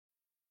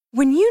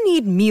When you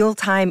need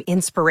mealtime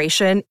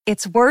inspiration,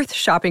 it's worth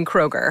shopping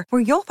Kroger,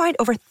 where you'll find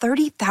over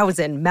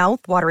 30,000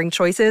 mouth-watering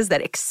choices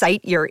that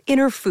excite your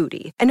inner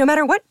foodie. And no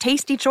matter what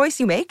tasty choice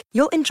you make,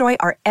 you'll enjoy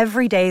our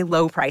everyday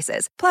low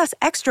prices, plus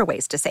extra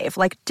ways to save,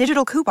 like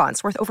digital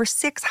coupons worth over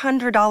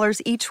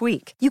 $600 each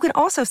week. You can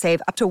also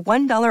save up to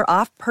 $1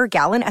 off per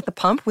gallon at the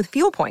pump with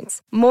fuel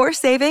points. More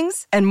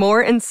savings and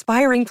more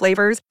inspiring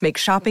flavors make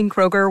shopping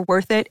Kroger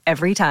worth it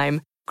every time.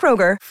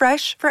 Kroger,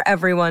 fresh for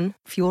everyone.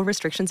 Fuel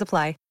restrictions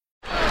apply.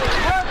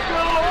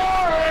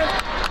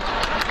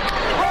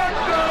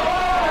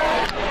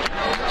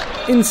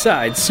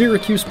 Inside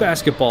Syracuse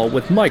Basketball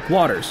with Mike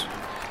Waters.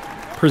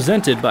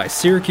 Presented by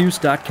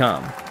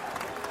Syracuse.com.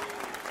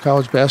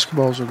 College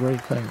basketball is a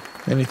great thing.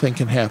 Anything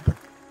can happen.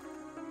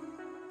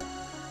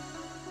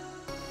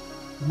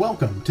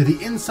 Welcome to the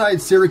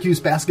Inside Syracuse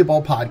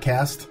Basketball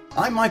Podcast.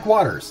 I'm Mike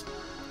Waters.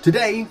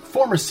 Today,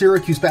 former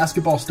Syracuse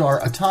basketball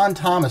star Etan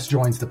Thomas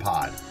joins the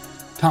pod.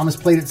 Thomas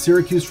played at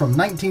Syracuse from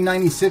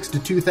 1996 to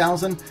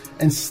 2000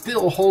 and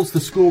still holds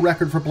the school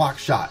record for block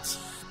shots.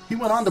 He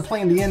went on to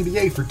play in the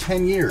NBA for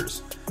 10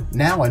 years.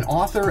 Now an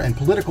author and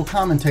political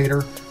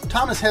commentator,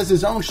 Thomas has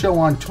his own show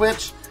on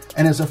Twitch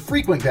and is a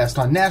frequent guest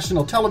on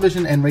national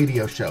television and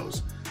radio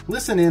shows.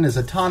 Listen in as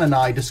Etan and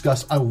I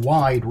discuss a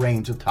wide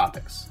range of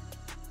topics.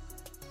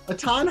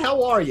 Etan,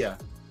 how are you?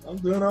 I'm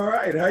doing all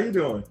right. How you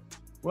doing?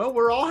 Well,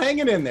 we're all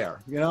hanging in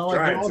there. We're all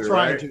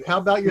trying to. How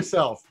about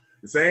yourself?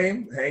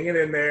 Same, hanging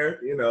in there.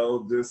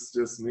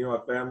 Just me and my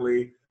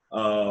family.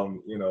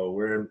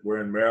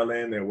 We're in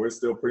Maryland and we're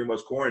still pretty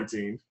much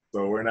quarantined.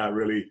 So we're not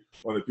really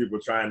one of the people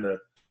trying to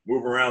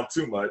move around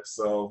too much.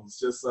 So it's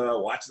just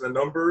watching the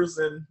numbers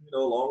and,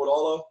 along with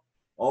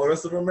all the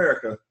rest of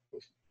America.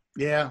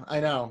 Yeah, I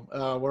know.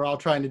 We're all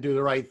trying to do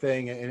the right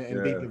thing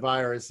and beat the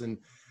virus. And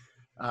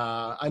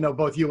I know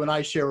both you and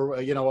I share,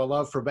 a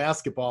love for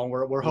basketball. And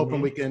we're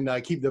hoping we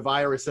can keep the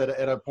virus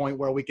at a point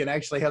where we can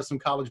actually have some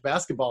college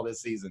basketball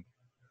this season.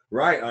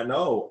 Right, I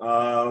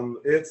know.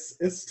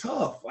 It's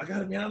tough. I got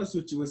to be honest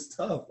with you. It's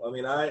tough. I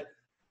mean,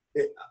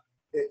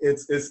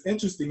 it's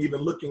interesting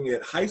even looking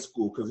at high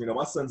school because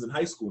my son's in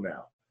high school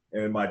now,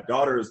 and my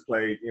daughter has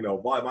played.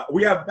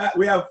 We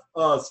have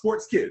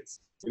sports kids.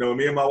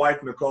 Me and my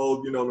wife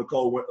Nicole.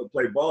 Nicole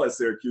played ball at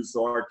Syracuse,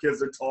 so our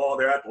kids are tall,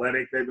 they're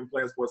athletic, they've been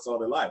playing sports all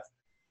their life.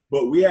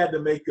 But we had to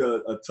make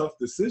a tough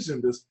decision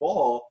this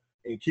fall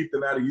and keep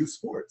them out of youth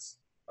sports.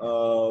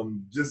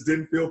 Just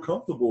didn't feel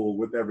comfortable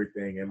with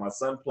everything. And my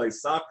son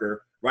plays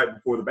soccer right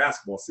before the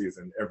basketball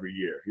season every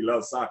year. He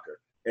loves soccer,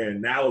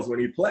 and now is when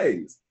he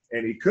plays.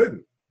 And he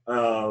couldn't.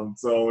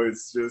 So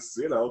it's just,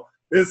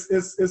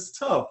 it's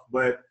tough,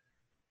 but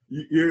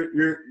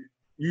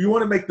you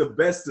want to make the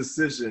best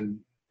decision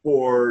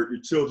for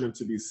your children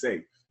to be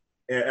safe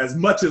as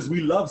much as we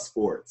love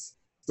sports.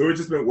 So we've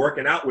just been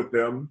working out with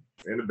them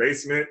in the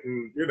basement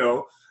and,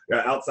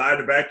 outside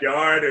the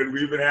backyard, and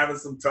we've been having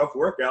some tough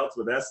workouts,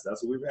 but that's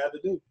what we've had to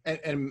do.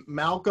 And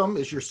Malcolm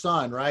is your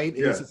son, right?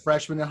 Yes. He's a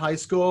freshman in high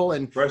school,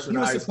 and he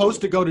was supposed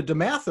to go to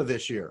DeMatha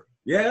this year.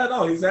 Yeah,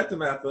 no, he's at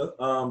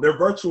DeMatha. They're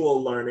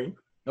virtual learning,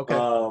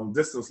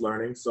 distance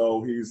learning.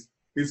 So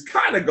he's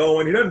kind of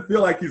going. He doesn't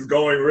feel like he's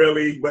going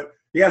really, but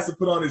he has to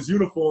put on his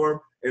uniform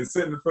and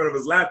sit in front of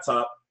his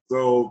laptop.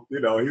 So,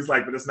 he's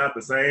like, but it's not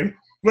the same.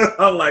 But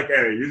I'm like,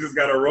 hey, you just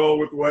got to roll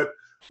with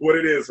what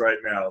it is right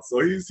now. So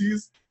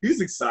he's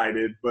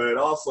excited, but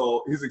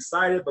also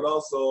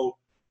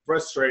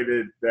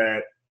frustrated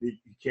that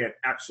he can't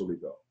actually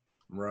go.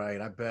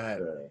 Right, I bet.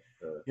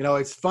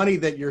 It's funny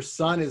that your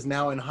son is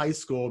now in high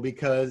school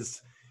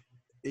because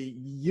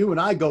you and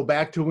I go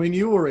back to when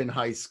you were in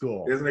high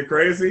school. Isn't it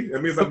crazy?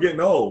 That means I'm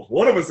getting old.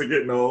 One of us are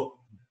getting old.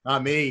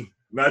 Not me.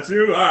 Not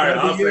you? All right,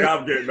 I'll say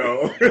I'm getting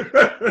old.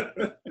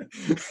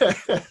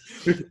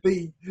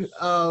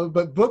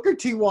 But Booker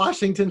T.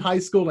 Washington High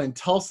School in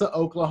Tulsa,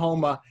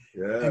 Oklahoma.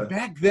 Yeah. And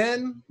back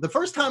then, the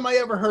first time I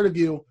ever heard of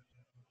you,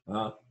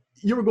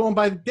 you were going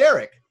by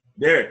Derek.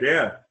 Derek,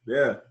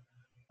 yeah.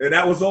 And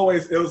it was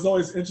always an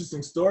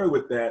interesting story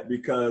with that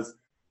because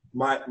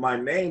my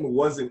name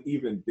wasn't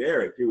even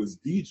Derek, it was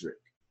Diedrich.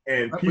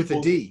 And people, with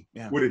a D.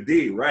 Yeah. With a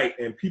D, right.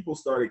 And people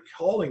started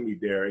calling me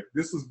Derek.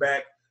 This was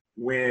back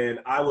when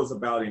I was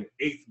about in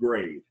 8th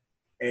grade,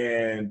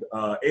 and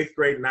 8th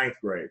grade, 9th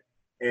grade.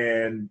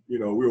 And, we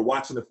were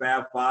watching the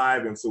Fab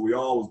Five, and so we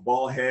all was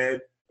bald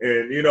head,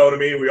 and you know what I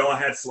mean? We all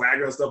had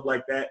swagger and stuff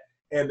like that.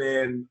 And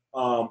then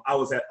I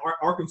was at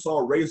Arkansas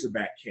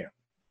Razorback camp,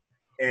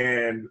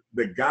 and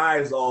the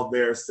guys all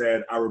there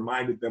said I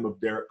reminded them of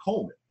Derek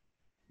Coleman.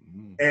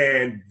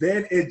 And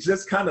then it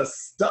just kind of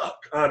stuck,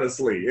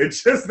 honestly.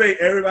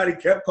 Everybody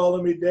kept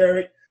calling me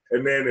Derek.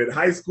 And then in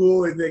high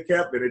school, and it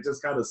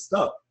just kind of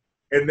stuck.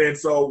 And then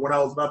so when I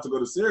was about to go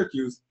to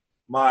Syracuse,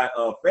 my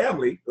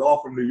family, they're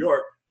all from New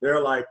York, they're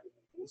like,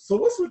 so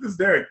what's with this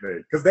Derek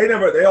thing? Because they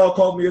all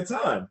called me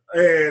Etan.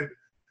 And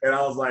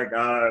I was like,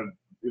 I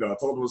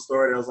told them a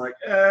story. And I was like,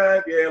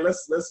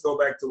 let's go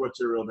back to what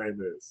your real name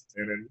is.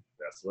 And then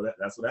that's what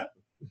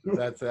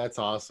happened. That's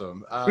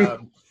awesome.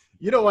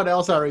 You know what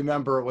else I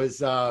remember was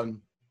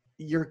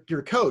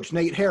your coach,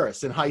 Nate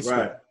Harris, in high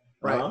school.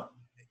 Right.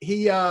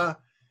 Uh-huh.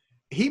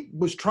 He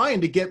was trying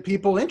to get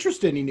people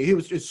interested. He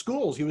was at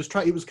schools. He was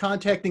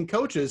contacting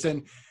coaches,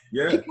 and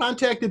he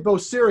contacted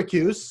both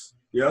Syracuse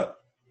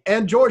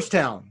and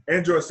Georgetown.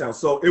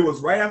 So it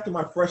was right after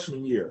my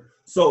freshman year.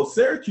 So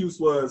Syracuse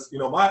was,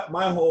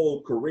 my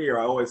whole career,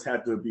 I always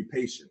had to be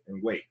patient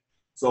and wait.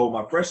 So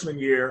my freshman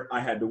year, I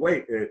had to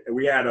wait. And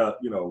we had a,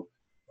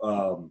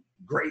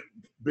 great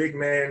big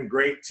man,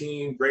 great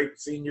team, great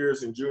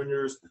seniors and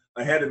juniors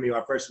ahead of me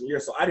my freshman year.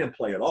 So I didn't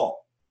play at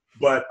all.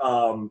 But,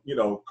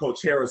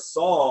 Coach Harris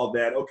saw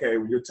that, okay,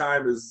 your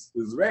time is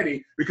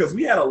ready, because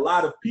we had a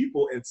lot of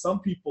people, and some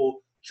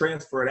people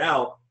transferred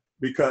out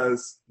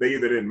because they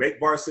either didn't make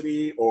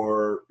varsity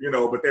or,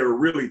 but they were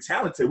really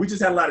talented. We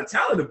just had a lot of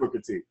talent in Booker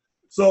T.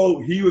 So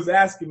he was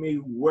asking me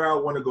where I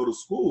want to go to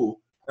school.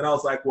 And I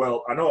was like,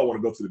 well, I know I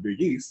want to go to the Big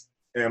East.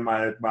 And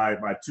my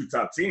two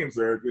top teams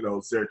are,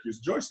 Syracuse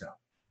and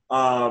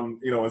Georgetown,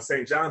 and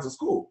St. John's a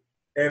school.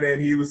 And then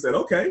he said,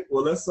 okay,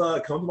 well, let's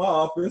come to my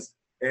office.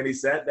 And he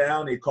sat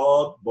down, he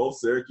called both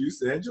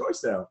Syracuse and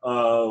Georgetown.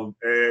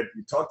 And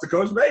he talked to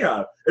Coach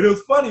Boeheim. And it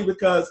was funny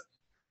because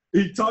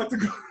he talked to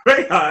Coach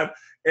Boeheim.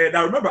 And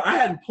I remember I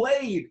hadn't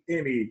played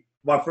any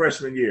my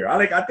freshman year. I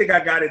think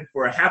I got in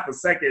for a half a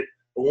second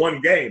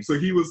one game. So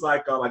he was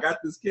like, I got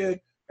this kid,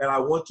 and I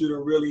want you to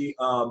really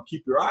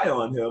keep your eye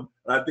on him.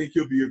 And I think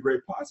he'll be a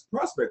great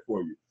prospect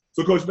for you.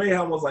 So Coach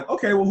Boeheim was like,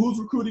 okay, well, who's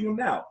recruiting him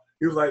now?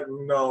 He was like,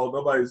 no,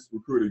 nobody's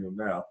recruiting him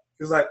now.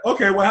 He was like,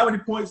 okay, well, how many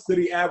points did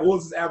he have? What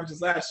was his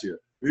averages last year?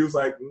 He was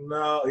like,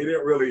 no, he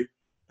didn't really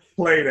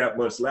play that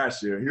much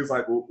last year. He was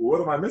like, well,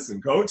 what am I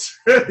missing, Coach?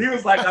 He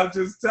was like, I'm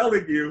just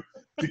telling you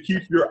to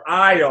keep your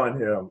eye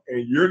on him,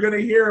 and you're going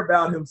to hear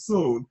about him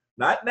soon.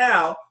 Not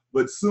now,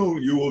 but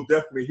soon you will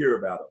definitely hear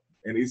about him.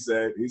 And he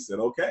said,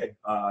 okay,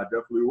 I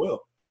definitely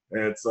will.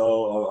 And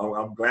so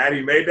I'm glad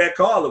he made that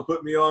call and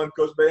put me on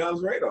Coach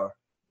Boeheim's radar.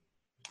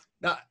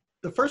 Now,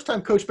 the first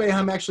time Coach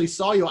Boeheim actually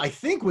saw you, I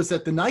think, was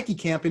at the Nike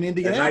camp in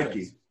Indianapolis. At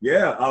Nike.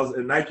 Yeah, I was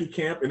at Nike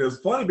camp, and it was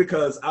funny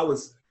because I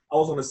was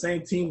on the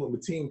same team with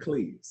Mateen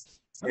Cleaves,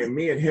 and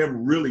me and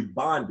him really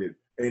bonded,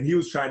 and he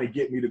was trying to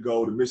get me to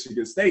go to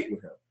Michigan State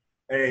with him.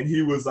 And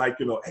he was like,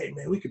 hey,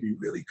 man, we could be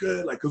really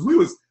good. Like, because we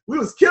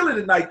was killing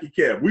at Nike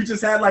camp. We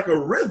just had like a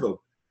rhythm.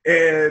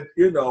 And,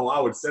 I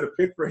would set a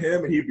pick for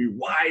him, and he'd be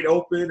wide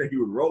open, and he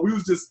would roll. We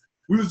was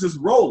just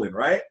rolling,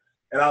 right?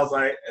 And I was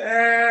like,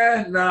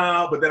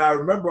 nah. But then I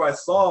remember I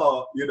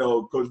saw,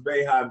 Coach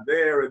Boeheim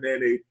there, and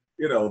then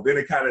then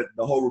it kind of,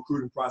 the whole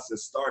recruiting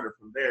process started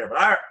from there. But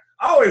I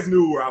always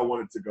knew where I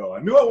wanted to go. I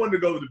knew I wanted to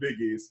go to the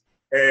Big East,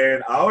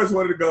 and I always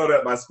wanted to go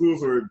to, my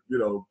schools were,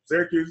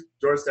 Syracuse,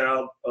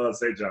 Georgetown,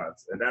 St.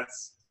 John's. And that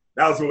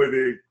was really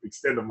the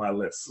extent of my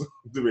list,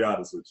 to be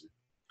honest with you.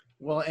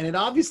 Well, and it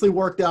obviously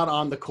worked out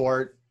on the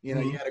court. You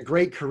had a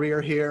great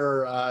career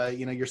here.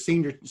 Your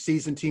senior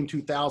season, Team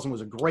 2000,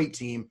 was a great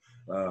team.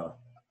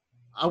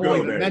 I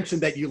won't even mention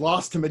that you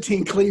lost to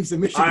Mateen Cleaves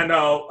in Michigan. I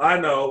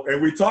know.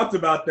 And we talked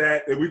about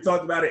that. And we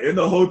talked about it in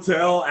the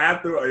hotel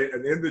after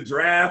and in the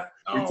draft.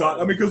 We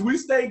talked, because we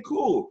stayed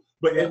cool.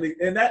 But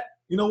in that,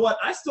 you know what?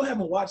 I still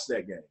haven't watched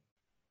that game.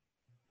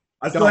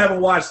 I still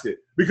haven't watched it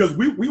because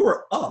we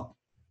were up.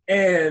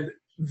 And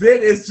then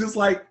it's just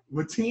like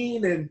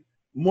Mateen and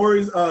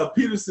Maurice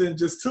Peterson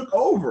just took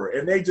over,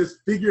 and they just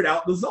figured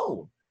out the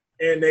zone.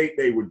 And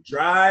they would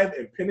drive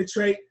and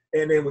penetrate.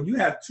 And then when you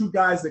have two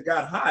guys that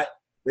got hot,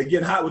 they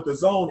get hot with the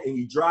zone, and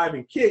you drive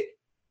and kick,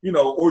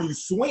 or you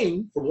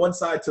swing from one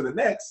side to the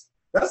next.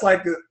 That's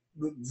like the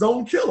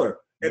zone killer.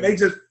 And they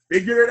just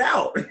figured it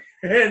out.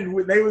 And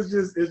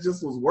it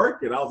just was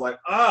working. I was like,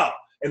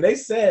 And they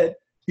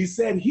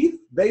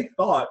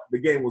thought the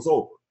game was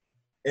over.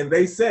 And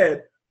they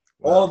said,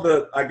 all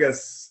the, I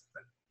guess,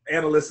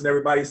 analysts and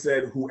everybody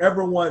said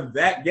whoever won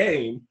that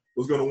game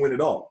was going to win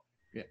it all.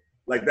 Yeah.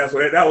 Like that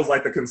was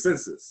like the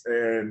consensus.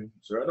 And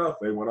sure enough,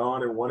 they went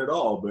on and won it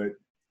all. But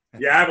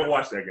yeah, I haven't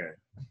watched that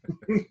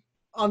game.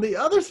 On the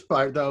other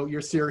side, though,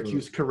 your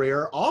Syracuse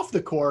career off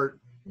the court,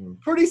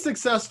 pretty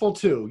successful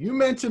too. You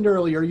mentioned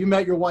earlier you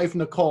met your wife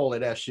Nicole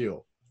at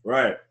SU.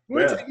 Right.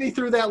 Will you take me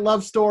through that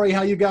love story,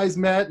 how you guys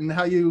met and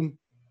how you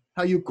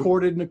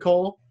courted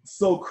Nicole?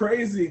 So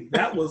crazy.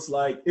 That was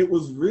like, it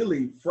was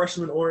really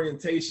freshman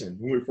orientation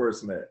when we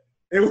first met.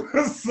 It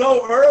was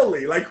so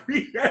early. Like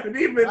we hadn't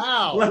even.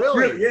 Wow,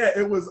 really? Yeah,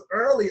 it was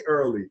early.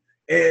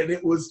 And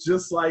it was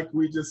just like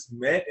we just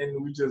met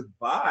and we just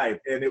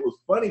vibed. And it was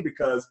funny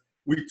because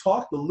we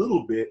talked a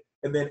little bit.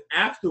 And then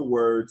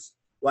afterwards,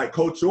 like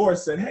Coach Orr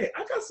said, hey,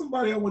 I got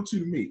somebody I want you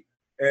to meet.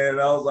 And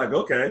I was like,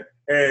 okay.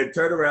 And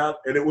turned around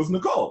and it was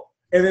Nicole.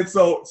 And then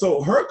so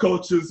her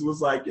coaches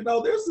was like,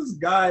 there's this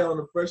guy on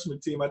the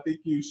freshman team I think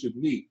you should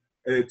meet.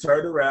 And it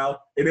turned around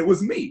and it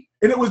was me.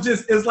 And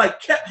it's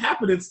like kept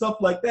happening, stuff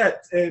like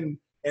that. And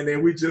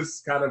then we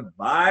just kind of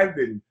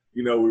vibed and,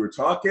 we were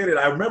talking. And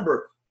I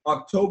remember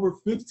October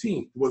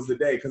 15th was the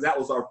day because that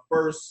was our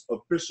first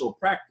official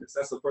practice.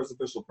 That's the first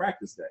official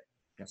practice day.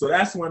 So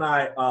that's when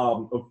I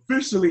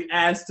officially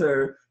asked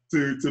her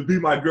to be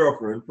my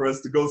girlfriend, for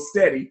us to go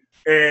steady.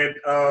 And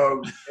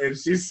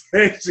she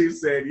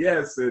said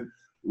yes, and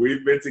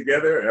we've been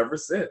together ever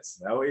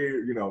since. Now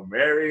we,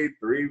 married,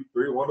 three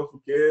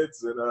wonderful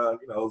kids, and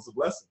it's a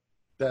blessing.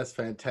 That's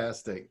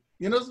fantastic.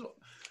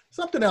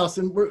 Something else,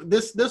 and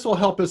this will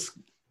help us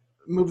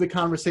move the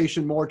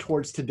conversation more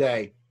towards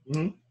today.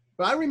 Mm-hmm.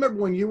 But I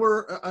remember when you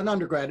were an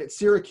undergrad at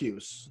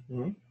Syracuse,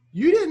 mm-hmm.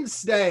 you didn't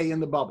stay in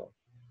the bubble.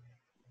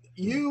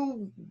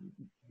 You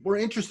were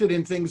interested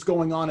in things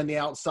going on in the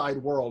outside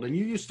world, and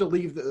you used to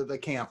leave the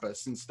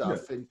campus and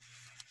stuff. Yeah. And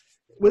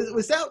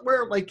was that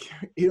where,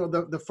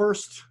 the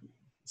first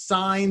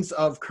signs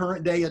of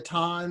current day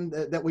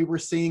Etan that we were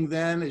seeing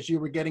then as you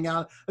were getting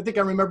out? I think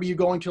I remember you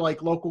going to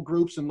local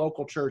groups and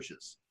local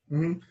churches.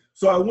 Mm-hmm.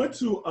 So I went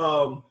to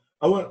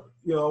I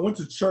went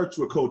to church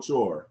with Coach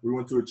Orr. We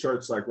went to a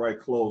church right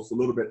close, a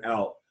little bit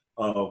out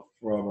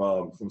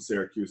from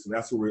Syracuse, and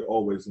that's where we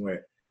always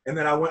went. And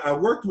then I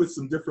worked with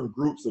some different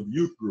groups of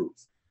youth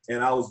groups,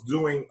 and I was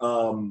doing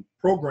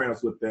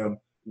programs with them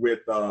with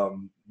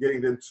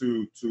getting them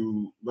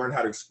to learn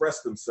how to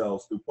express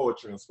themselves through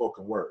poetry and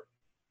spoken word.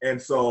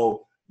 And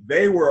so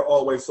they were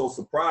always so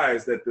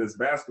surprised that this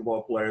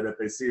basketball player that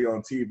they see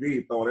on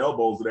TV throwing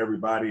elbows at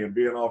everybody and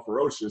being all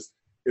ferocious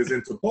is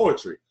into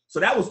poetry. So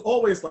that was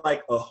always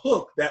like a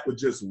hook that would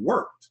just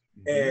worked.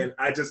 Mm-hmm. And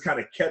I just kind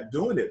of kept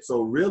doing it.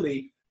 So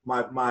really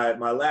my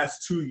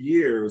last 2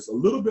 years, a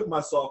little bit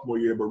my sophomore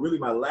year, but really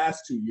my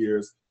last 2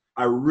 years,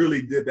 I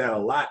really did that a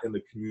lot in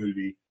the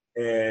community,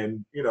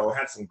 and,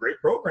 had some great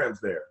programs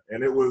there.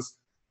 And it was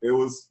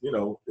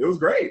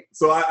great.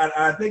 So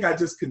I think I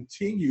just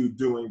continued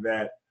doing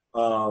that,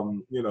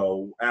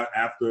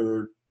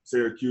 after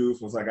Syracuse,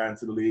 once I got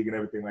into the league and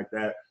everything like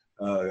that.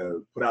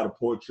 Put out a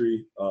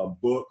poetry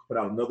book, put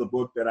out another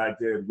book that I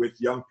did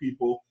with young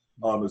people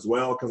as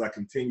well, because I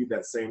continued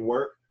that same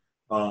work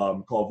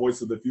called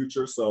Voice of the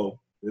Future. So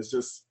it's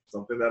just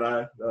something that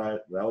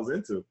I was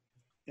into.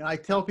 I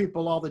tell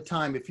people all the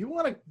time, if you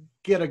want to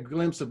get a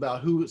glimpse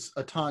about who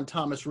Etan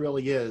Thomas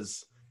really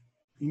is,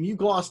 and you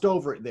glossed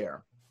over it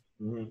there.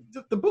 Mm-hmm.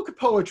 The book of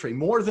poetry,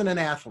 More Than an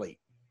Athlete.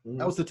 Mm-hmm.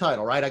 That was the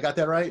title, right? I got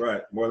that right?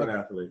 Right, More Than an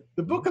Athlete.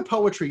 The book of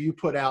poetry you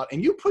put out,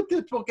 and you put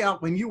this book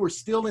out when you were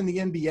still in the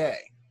NBA.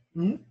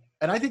 Mm-hmm.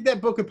 And I think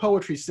that book of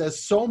poetry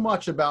says so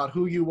much about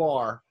who you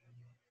are,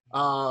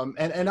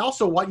 and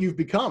also what you've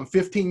become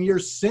 15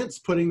 years since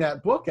putting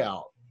that book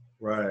out.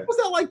 Right. What was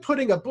that like,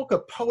 putting a book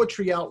of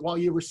poetry out while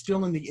you were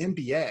still in the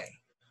NBA?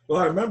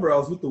 Well, I remember I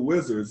was with the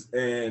Wizards,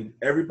 and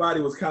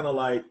everybody was kind of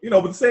like,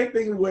 but the same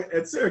thing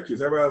at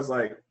Syracuse. Everybody was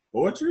like,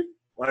 poetry?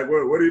 Like,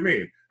 what do you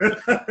mean? And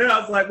I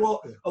was like,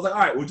 all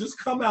right, well, just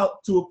come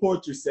out to a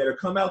poetry set or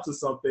come out to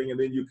something, and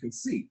then you can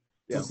see.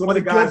 Yeah. So what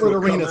did Gilbert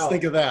Arenas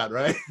think of that,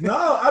 right?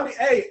 No, I mean,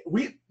 hey,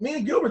 me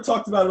and Gilbert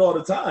talked about it all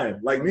the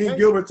time. Like, me and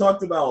Gilbert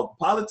talked about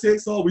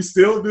politics. Oh, we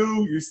still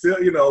do. You still,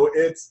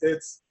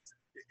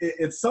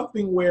 it's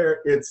something where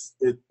it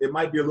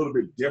might be a little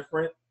bit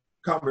different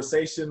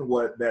conversation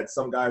that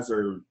some guys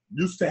are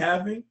used to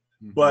having,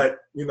 mm-hmm. but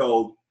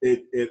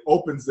it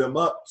opens them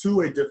up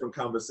to a different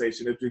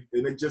conversation, and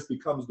it just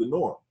becomes the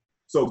norm.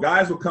 So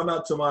guys will come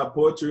out to my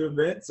poetry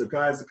events, or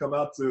guys will come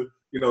out to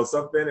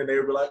something, and they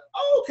would be like,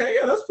 oh, okay,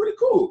 yeah, that's pretty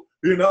cool,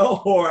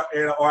 or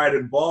I'd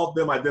involve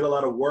them. I did a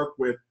lot of work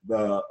with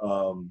the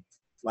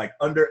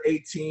under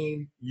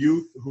 18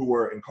 youth who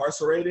were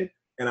incarcerated.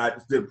 And I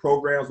did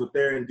programs with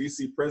there in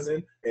DC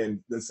prison, and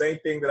the same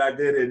thing that I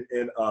did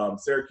in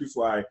Syracuse,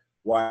 where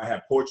I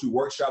had poetry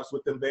workshops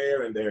with them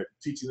there, and they're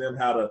teaching them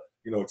how to,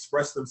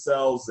 express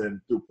themselves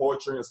and through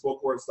poetry and spoken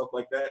word and stuff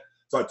like that.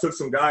 So I took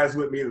some guys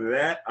with me to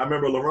that. I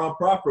remember Laurent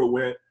Propper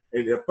went,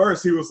 and at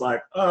first he was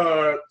like,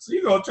 so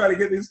you gonna try to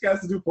get these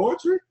guys to do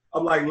poetry?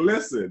 I'm like,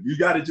 listen, you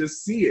got to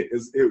just see it.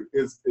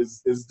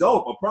 It's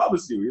dope. I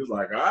promise you. He was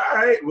like, all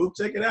right, we'll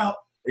check it out.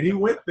 And he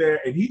went there,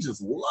 and he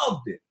just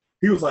loved it.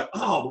 He was like,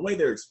 oh, the way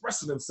they're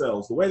expressing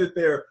themselves, the way that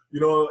they're,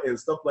 and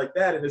stuff like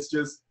that. And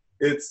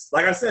it's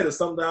like I said, it's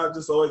something that I've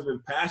just always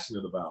been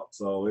passionate about.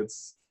 So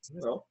it's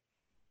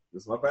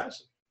my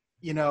passion.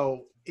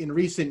 In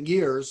recent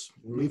years,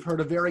 mm-hmm. we've heard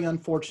a very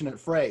unfortunate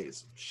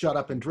phrase, shut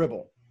up and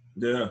dribble.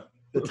 Yeah.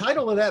 The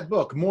title of that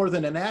book, More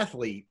Than an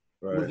Athlete,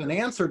 right. was an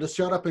answer to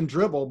Shut Up and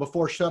Dribble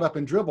before Shut Up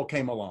and Dribble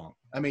came along.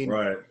 I mean,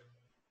 right.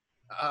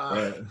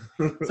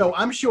 So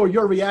I'm sure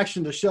your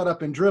reaction to Shut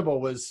Up and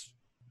Dribble was,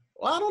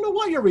 well, I don't know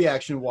what your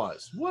reaction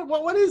was.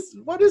 What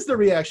is the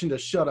reaction to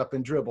Shut Up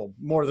and Dribble,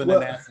 More Than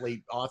an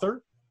Athlete,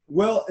 author?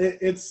 Well,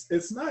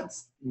 it's not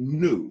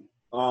new.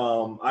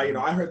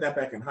 I heard that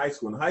back in high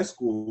school. In high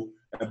school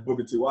at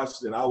Booker T.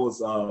 Washington, I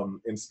was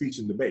in speech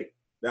and debate.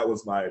 That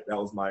was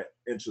my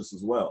interest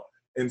as well.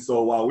 And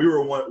so while we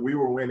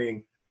were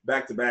winning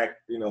back-to-back,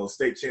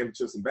 state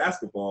championships in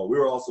basketball, we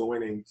were also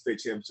winning state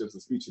championships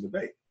in speech and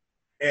debate.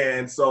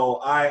 And so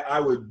I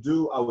would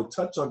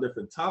touch on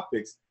different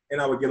topics, and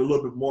I would get a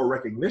little bit more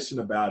recognition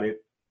about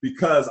it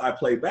because I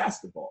played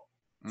basketball.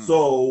 Mm.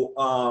 So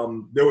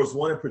there was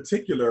one in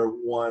particular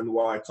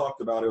where I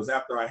talked about, it was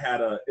after I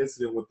had an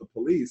incident with the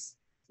police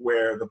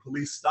where the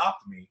police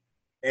stopped me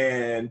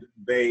and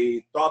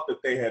they thought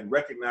that they had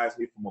recognized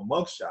me from a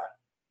mugshot.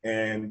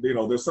 And, you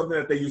know, there's something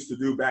that they used to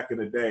do back in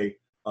the day,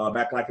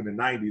 back like in the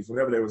 90s,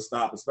 whenever they would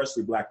stop,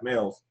 especially black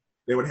males,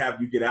 they would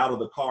have you get out of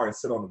the car and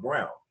sit on the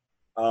ground.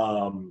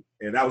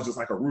 And that was just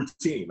like a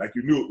routine. Like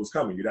you knew it was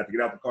coming. You'd have to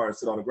get out the car and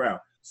sit on the ground.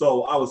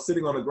 So I was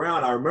sitting on the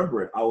ground. I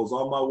remember it. I was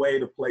on my way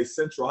to play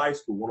Central High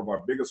School, one of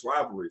our biggest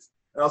rivalries.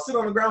 And I'll sit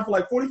on the ground for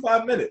like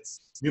 45 minutes.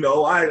 You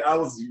know, I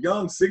was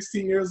young,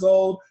 16 years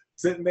old,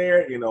 sitting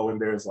there, you know, and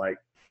there's like,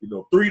 you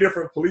know, 3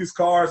 different police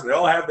cars and they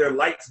all have their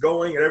lights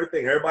going and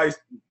everything. Everybody's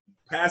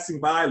passing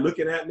by,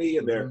 looking at me,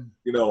 and they're,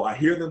 you know, I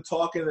hear them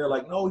talking. And they're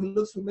like, no, he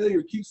looks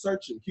familiar. Keep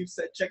searching, keep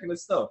checking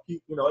his stuff,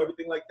 keep, you know,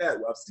 everything like that.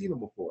 Well, I've seen him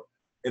before.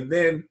 And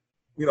then,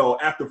 you know,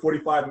 after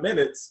 45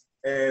 minutes,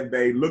 and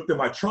they looked in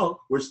my trunk,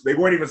 which they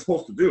weren't even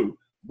supposed to do.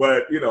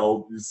 But, you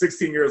know,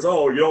 16 years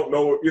old, you don't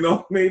know, you know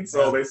what I mean?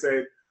 So they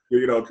say,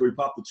 you know, can we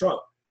pop the trunk?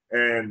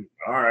 And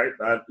all right,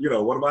 you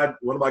know, what am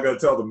I going to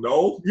tell them?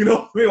 No, you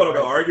know, I'm going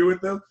to argue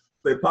with them.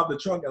 They popped the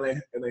trunk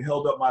and they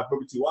held up my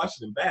Booker T.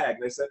 Washington bag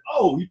and they said,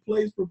 oh, he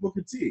plays for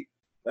Booker T.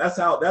 That's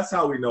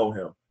how we know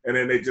him. And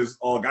then they just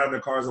all got in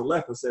their cars and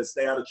left and said,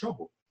 stay out of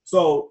trouble.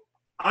 So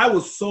I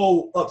was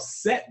so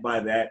upset by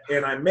that,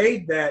 and I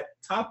made that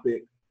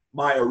topic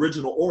my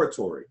original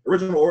oratory.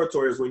 Original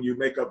oratory is when you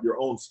make up your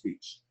own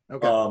speech,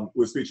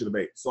 with speech and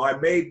debate. So I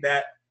made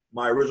that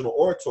my original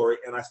oratory,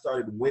 and I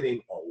started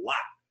winning a lot.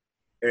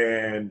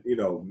 And, you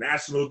know,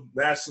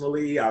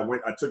 nationally, I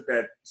took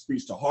that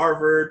speech to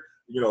Harvard,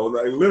 you know,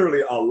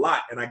 literally a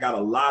lot, and I got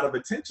a lot of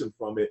attention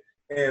from it.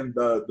 And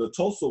the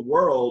Tulsa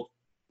World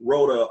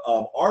wrote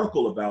an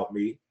article about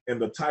me,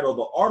 and the title of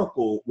the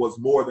article was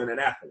More Than an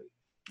Athlete.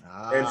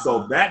 And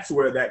so that's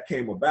where that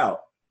came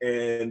about.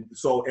 And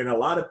so, and a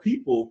lot of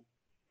people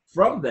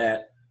from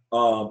that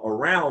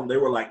around, they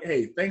were like,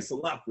 hey, thanks a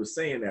lot for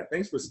saying that.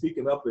 Thanks for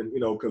speaking up. And, you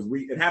know, because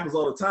it happens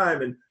all the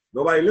time and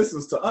nobody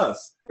listens to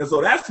us. And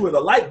so that's where the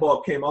light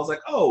bulb came. I was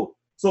like, oh,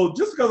 so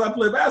just because I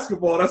play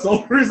basketball, that's the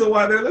only reason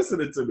why they're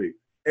listening to me.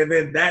 And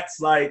then that's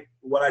like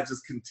what I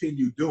just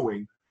continue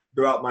doing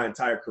throughout my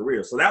entire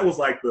career. So that was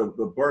like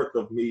the birth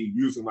of me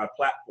using my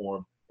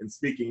platform and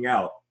speaking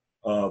out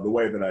the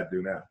way that I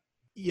do now.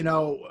 You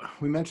know,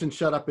 we mentioned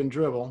shut up and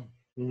dribble.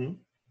 Mm-hmm.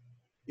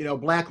 You know,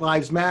 Black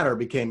Lives Matter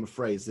became a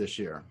phrase this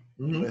year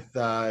with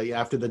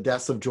after the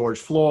deaths of George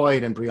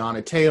Floyd and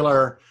Breonna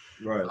Taylor.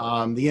 Right.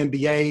 The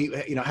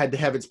NBA, you know, had to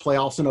have its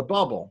playoffs in a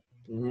bubble.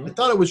 Mm-hmm. I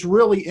thought it was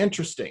really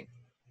interesting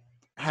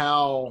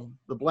how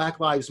the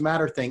Black Lives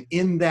Matter thing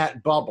in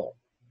that bubble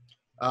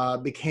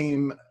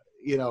became,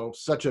 you know,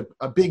 such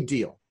a big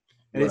deal.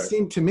 And it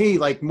seemed to me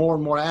like more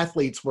and more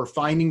athletes were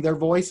finding their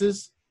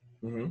voices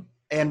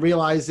and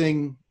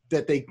realizing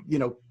that they, you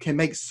know, can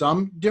make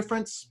some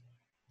difference.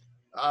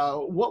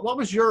 What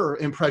was your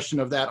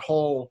impression of that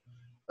whole,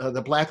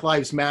 the Black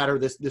Lives Matter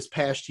this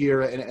past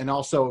year, and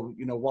also,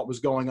 you know, what was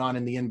going on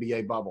in the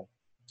NBA bubble?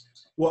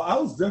 Well, I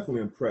was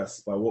definitely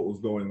impressed by what was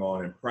going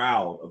on and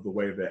proud of the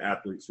way that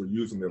athletes were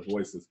using their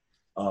voices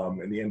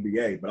in the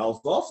NBA. But I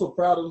was also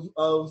proud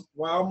of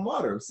my alma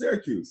mater,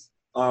 Syracuse.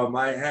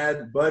 I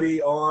had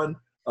Buddy on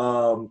a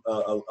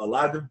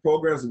lot of different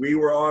programs. We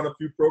were on a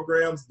few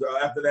programs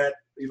after that,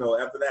 you know,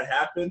 after that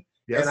happened.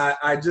 Yes. And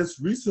I just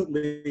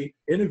recently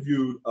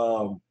interviewed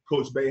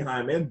Coach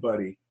Boeheim and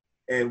Buddy,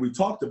 and we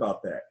talked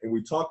about that. And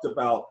we talked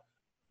about,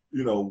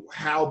 you know,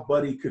 how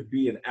Buddy could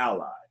be an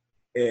ally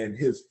and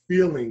his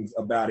feelings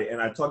about it.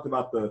 And I talked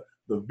about the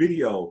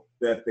video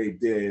that they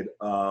did,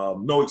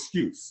 No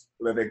Excuse,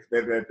 that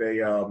they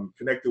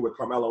connected with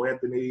Carmelo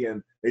Anthony,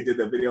 and they did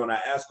that video. And I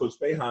asked Coach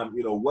Boeheim,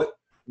 you know, what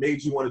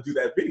made you want to do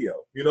that video?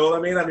 You know what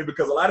I mean? I mean,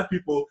 because a lot of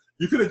people,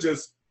 you could have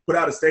just put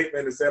out a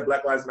statement and said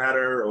Black Lives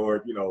Matter,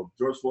 or, you know,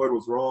 George Floyd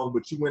was wrong,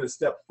 but you went a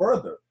step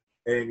further.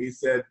 And he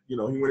said, you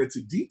know, he went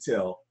into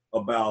detail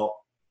about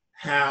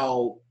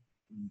how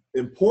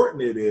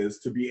important it is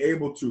to be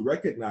able to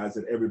recognize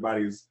that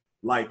everybody's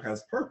life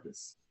has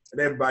purpose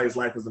and everybody's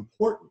life is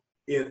important,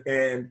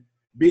 and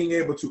being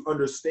able to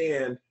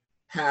understand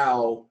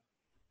how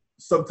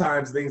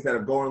sometimes things that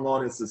are going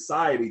on in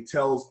society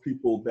tells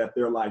people that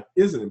their life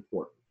isn't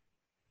important,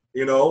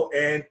 you know,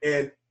 and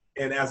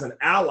as an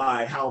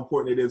ally, how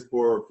important it is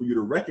for you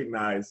to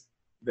recognize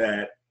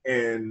that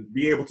and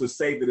be able to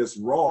say that it's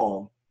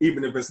wrong,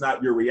 even if it's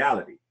not your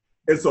reality.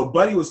 And so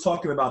Buddy was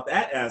talking about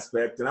that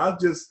aspect, and I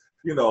just,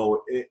 you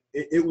know,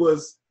 it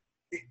was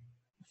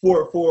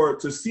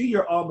to see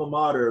your alma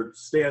mater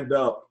stand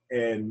up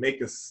and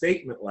make a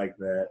statement like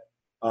that.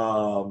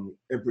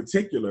 In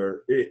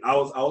particular, I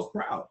was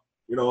proud.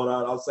 You know, and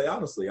I'll say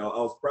honestly, I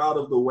was proud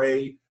of the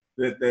way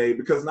that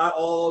because not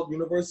all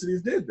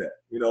universities did that.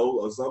 You know,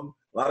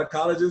 a lot of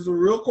colleges were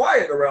real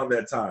quiet around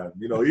that time.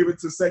 You know, even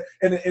to say,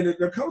 and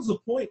there comes a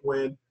point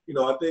when, you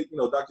know, I think, you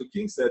know, Dr.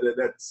 King said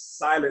that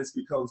silence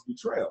becomes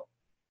betrayal.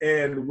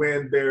 And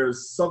when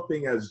there's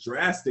something as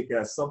drastic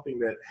as something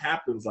that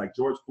happens like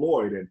George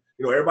Floyd, and,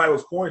 you know, everybody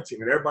was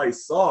quarantined and everybody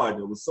saw it, and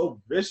it was so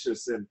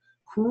vicious and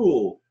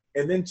cruel,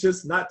 and then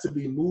just not to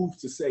be moved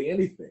to say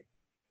anything,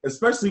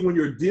 especially when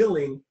you're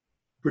dealing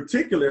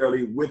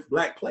particularly with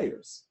Black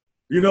players,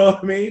 You know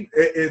what I mean?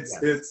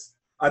 It's.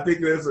 I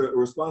think there's a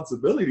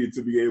responsibility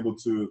to be able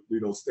to,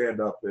 stand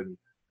up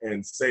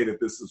and say that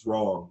this is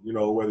wrong.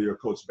 Whether you're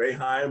Coach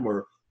Boeheim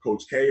or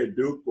Coach K at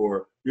Duke,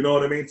 or you know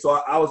what I mean. So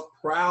I was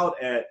proud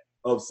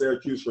of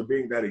Syracuse for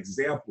being that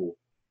example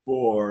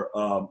for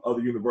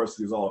other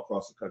universities all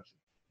across the country.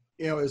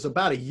 It was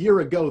about a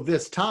year ago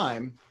this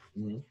time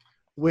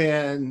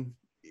when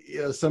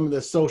some of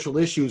the social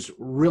issues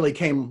really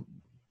came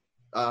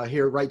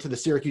here right to the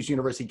Syracuse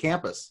University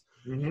campus.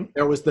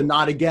 There was the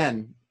Not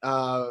Again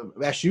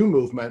SU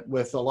movement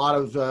with a lot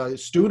of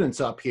students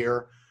up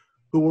here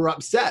who were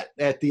upset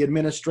at the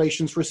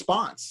administration's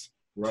response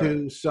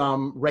to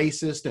some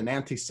racist and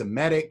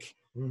anti-Semitic,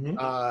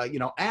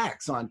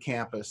 acts on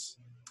campus.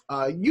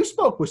 You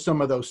spoke with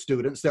some of those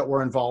students that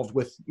were involved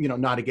with,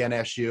 Not Again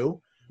SU.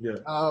 Yeah.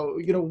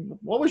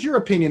 What was your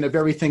opinion of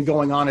everything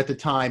going on at the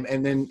time,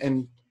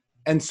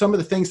 and some of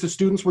the things the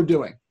students were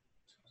doing?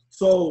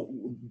 So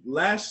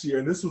last year,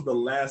 and this was the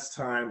last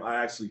time I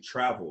actually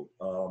traveled,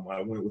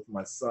 I went with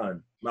my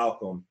son,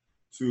 Malcolm,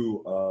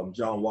 to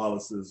John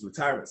Wallace's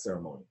retirement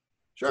ceremony.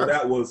 Sure. So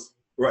that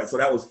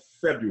was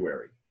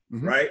February,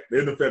 right? The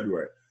end of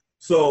February.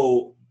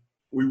 So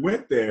we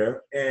went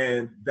there,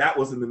 and that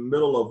was in the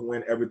middle of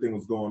when everything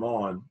was going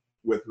on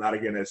with Not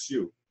Again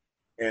SU.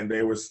 And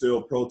they were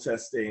still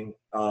protesting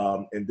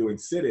and doing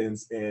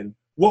sit-ins. And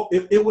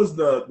it was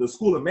the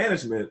School of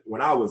Management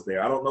when I was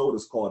there. I don't know what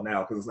it's called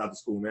now because it's not the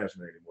School of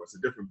Management anymore. It's a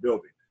different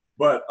building.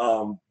 But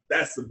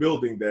that's the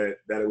building that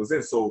it was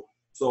in. So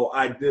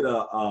I did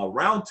a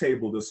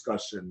roundtable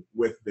discussion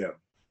with them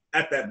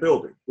at that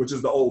building, which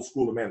is the old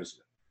School of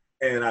Management.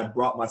 And I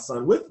brought my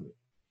son with me.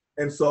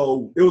 And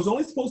so it was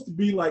only supposed to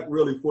be like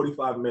really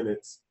 45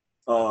 minutes,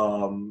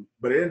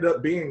 but it ended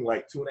up being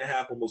like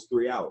 2.5, almost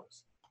 3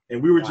 hours.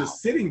 And we were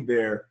just sitting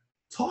there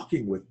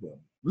talking with them,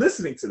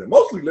 listening to them,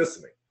 mostly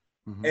listening.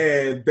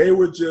 And they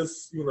were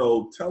just,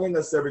 telling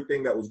us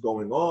everything that was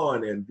going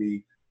on and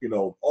the,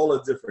 all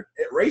the different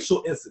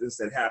racial incidents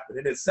that happened.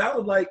 And it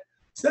sounded like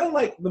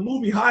the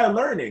movie Higher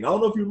Learning. I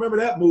don't know if you remember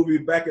that movie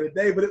back in the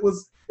day, but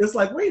it's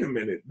like, wait a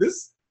minute,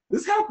 this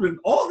happened.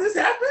 All this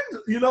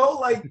happened,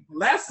 like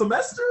last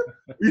semester,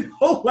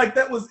 like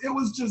it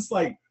was just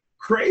like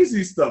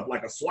crazy stuff,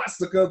 like a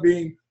swastika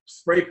being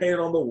spray painted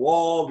on the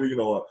wall,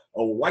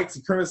 a white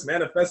supremacist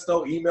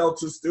manifesto emailed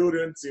to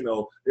students, there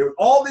was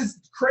all this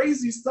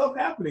crazy stuff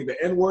happening, the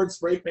N-word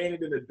spray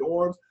painted in the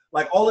dorms,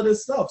 like all of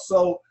this stuff.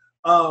 So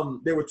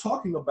they were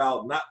talking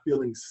about not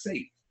feeling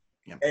safe.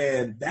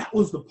 And that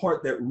was the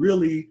part that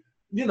really,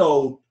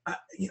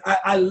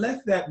 I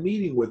left that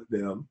meeting with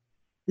them,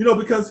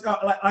 because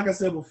like I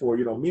said before,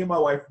 me and my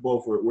wife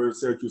both we're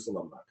Syracuse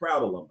alumni,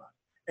 proud alumni.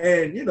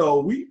 And, you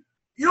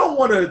don't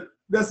want to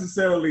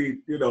necessarily,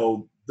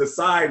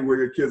 decide where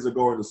your kids are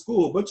going to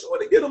school, but you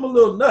want to give them a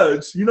little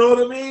nudge, you know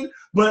what I mean?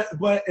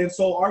 And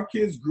so our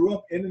kids grew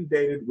up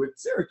inundated with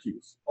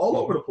Syracuse all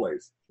over the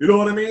place, you know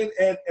what I mean?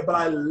 But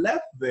I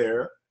left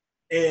there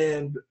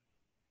and,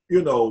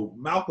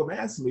 Malcolm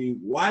asked me,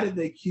 why did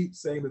they keep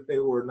saying that they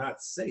were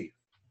not safe?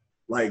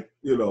 Like,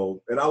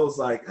 and I was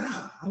like,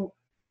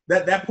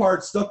 that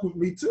part stuck with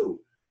me too.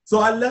 So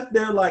I left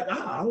there like,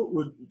 I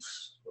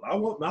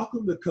want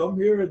Malcolm to come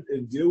here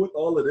and deal with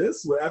all of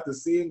this after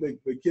seeing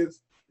the kids,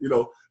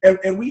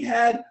 and we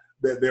had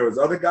that there was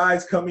other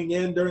guys coming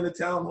in during the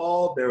town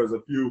hall. There was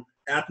a few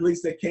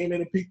athletes that came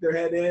in and peeked their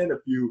head in, a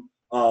few,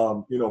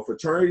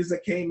 fraternities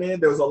that came in.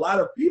 There was a lot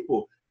of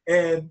people,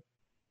 and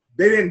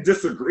they didn't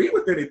disagree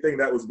with anything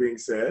that was being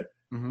said.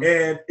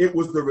 And it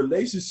was the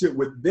relationship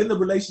with them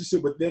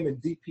and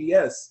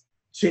DPS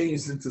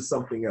changed into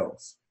something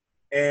else.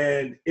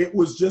 And it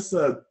was just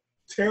a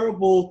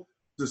terrible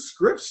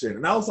description.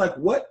 And I was like,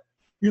 what,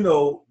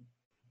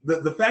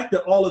 the fact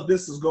that all of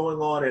this is going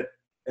on at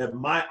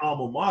my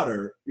alma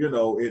mater,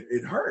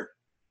 it hurt.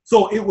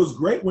 So it was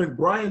great when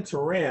Brian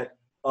Tarrant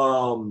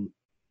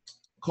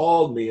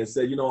called me and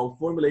said, I'm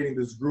formulating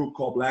this group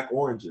called Black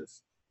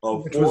Oranges.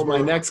 Which was my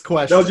next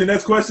question. That was your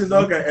next question?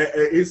 Okay.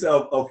 It's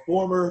a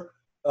former,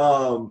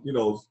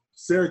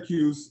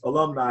 Syracuse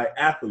alumni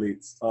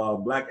athletes,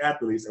 Black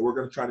athletes, and we're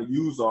going to try to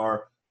use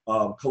our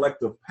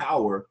collective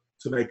power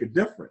to make a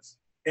difference.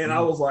 And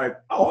I was like,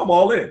 I'm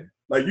all in.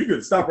 Like, you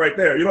can stop right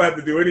there. You don't have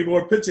to do any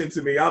more pitching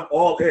to me. I'm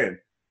all in.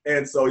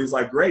 And so he's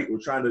like, great. We're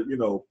trying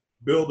to,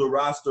 build a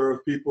roster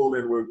of people,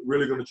 and we're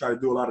really going to try to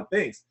do a lot of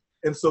things.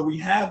 And so we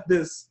have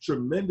this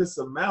tremendous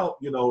amount,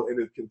 and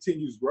it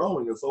continues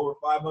growing. It's over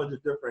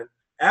 500 different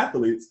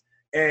athletes.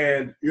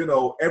 And,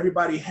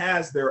 everybody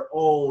has their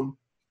own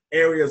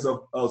areas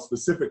of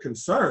specific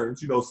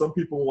concerns. Some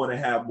people want to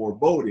have more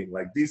voting.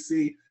 Like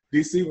DC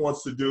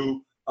wants to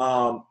do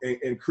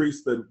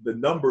increase the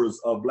numbers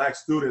of Black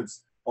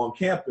students on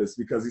campus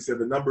because he said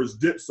the numbers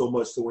dipped so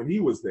much so when he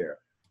was there.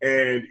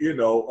 And,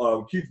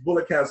 Keith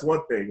Bullock has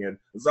one thing and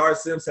Zara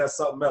Sims has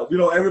something else.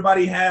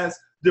 Everybody has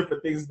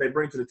different things that they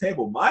bring to the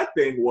table. My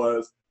thing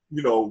was,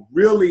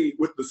 really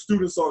with the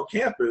students on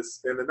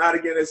campus and the Not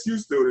Again SU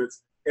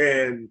students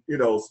and,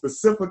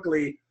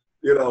 specifically,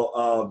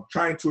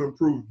 trying to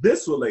improve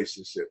this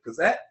relationship because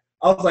that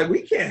I was like,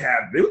 we can't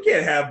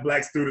have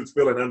black students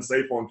feeling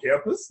unsafe on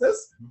campus.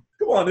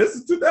 Come on, this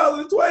is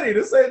 2020.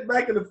 This ain't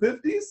back in the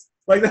 50s.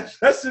 Like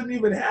that shouldn't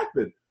even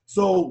happen.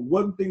 So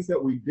one of the things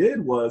that we did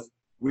was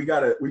we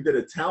did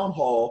a town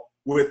hall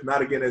with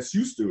Not Again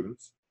SU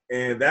students,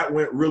 and that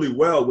went really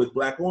well with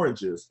Black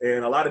Oranges.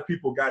 And a lot of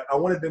people I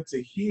wanted them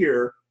to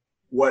hear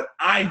what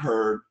I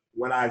heard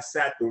when I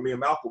sat there. Me and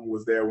Malcolm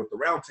was there with the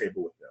round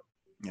table with them.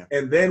 Yeah.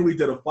 And then we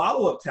did a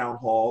follow-up town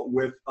hall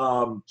with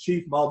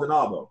Chief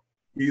Maldonado.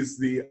 He's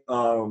the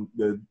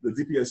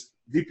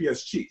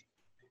DPS chief.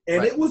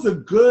 And It was a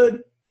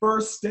good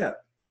first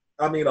step.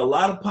 I mean, a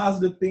lot of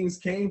positive things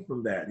came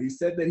from that. He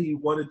said that he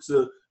wanted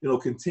to,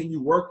 continue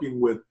working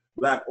with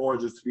Black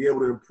Oranges to be able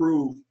to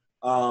improve,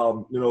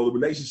 the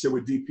relationship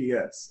with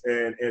DPS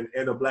and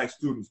the Black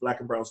students, Black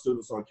and brown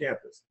students on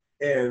campus.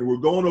 And we're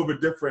going over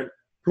different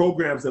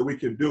programs that we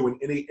can do.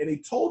 And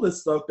he told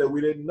us stuff that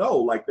we didn't know.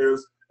 Like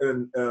there's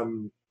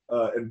an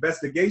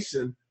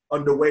investigation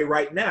underway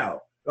right now.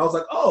 And I was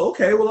like, oh,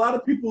 okay. Well, a lot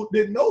of people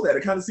didn't know that.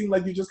 It kind of seemed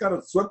like you just kind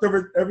of swept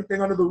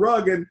everything under the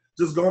rug and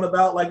just going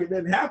about like it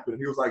didn't happen.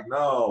 And he was like,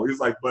 no. He was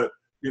like, but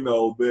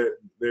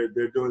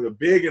they're doing a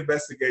big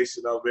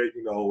investigation of it.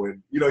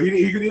 And he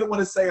didn't want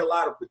to say a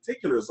lot of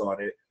particulars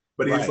on it,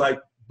 but he was like,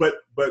 but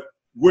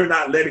we're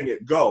not letting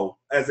it go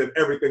as if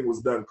everything was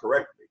done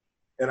correctly.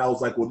 And I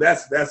was like, well,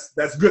 that's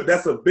good.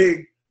 That's a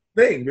big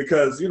thing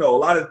because a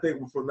lot of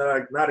things from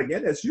Not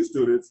Again SU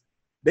students,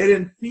 they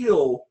didn't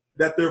feel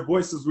that their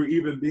voices were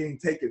even being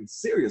taken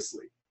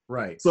seriously.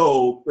 Right.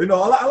 So, a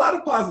lot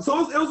of positive.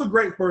 So it was a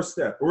great first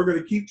step. We're going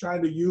to keep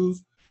trying to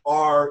use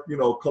our,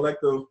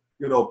 collective,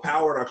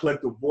 power and our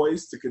collective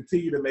voice to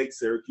continue to make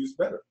Syracuse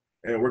better.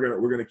 And we're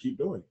going to keep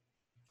doing it.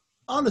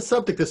 On the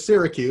subject of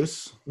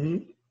Syracuse,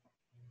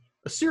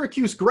 a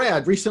Syracuse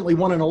grad recently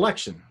won an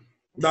election.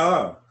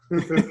 Yes,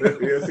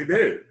 he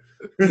did.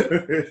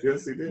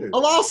 Yes, he did. A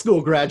law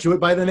school graduate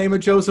by the name of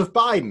Joseph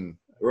Biden.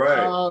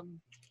 Right.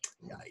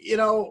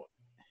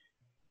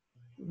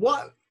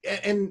 What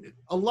and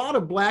a lot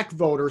of black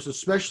voters,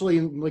 especially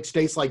in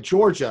states like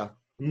Georgia,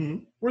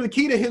 were the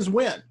key to his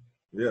win.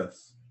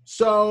 Yes.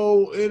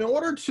 So in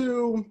order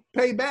to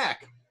pay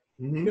back,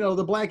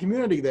 the black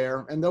community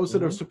there and those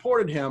that have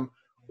supported him,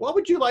 what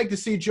would you like to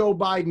see Joe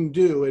Biden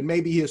do in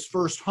maybe his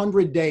first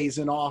 100 days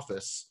in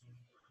office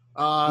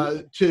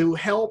to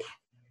help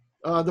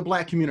the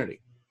black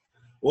community?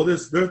 Well,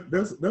 there's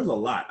a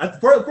lot.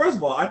 First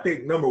of all, I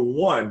think number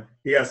one,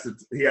 he has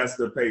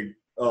to pay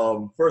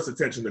first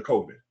attention to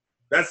COVID.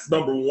 That's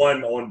number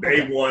one on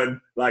day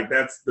one. Like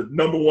that's the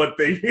number one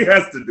thing he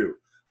has to do.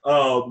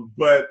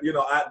 But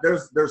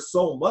there's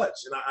so much,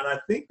 and I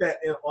think that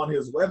on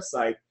his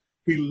website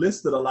he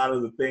listed a lot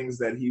of the things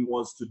that he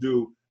wants to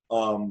do.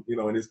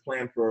 In his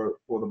plan for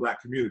the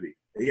black community,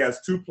 he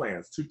has two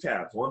plans, two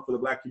tabs, one for the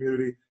black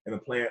community and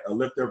a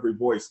Lift Every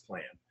Voice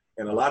plan.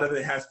 And a lot of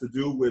it has to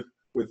do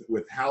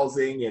with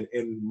housing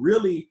and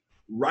really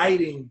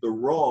righting the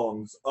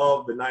wrongs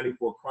of the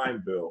 '94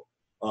 crime bill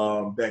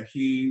that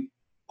he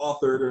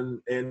authored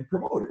and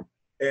promoted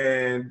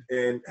and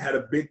had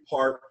a big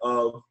part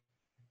of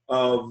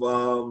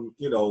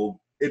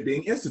it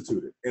being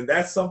instituted. And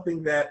that's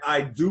something that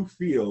I do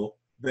feel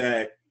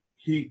that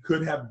he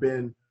could have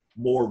been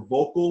more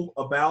vocal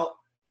about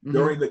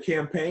during the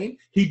campaign.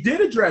 He did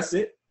address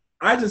it.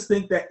 I just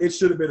think that it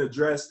should have been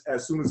addressed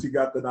as soon as he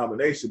got the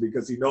nomination,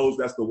 because he knows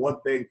that's the one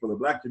thing for the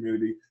black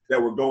community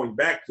that we're going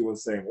back to and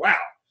saying, wow,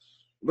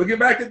 looking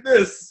back at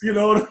this, you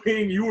know what I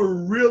mean? You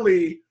were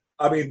really,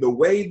 the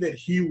way that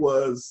he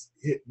was,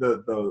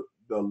 the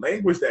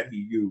language that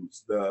he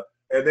used,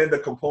 and then the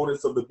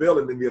components of the bill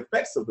and then the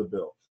effects of the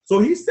bill. So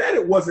he said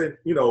it wasn't,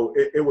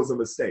 it was a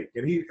mistake,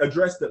 and he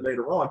addressed it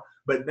later on.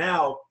 But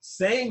now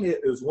saying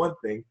it is one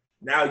thing.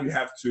 Now you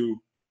have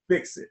to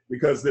fix it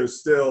because there's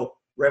still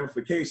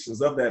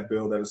ramifications of that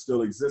bill that are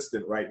still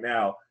existent right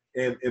now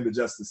in the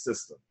justice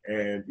system.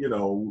 And,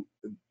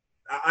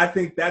 I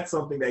think that's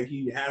something that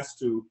he has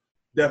to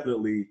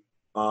definitely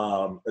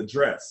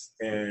address.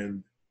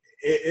 And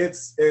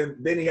and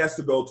then he has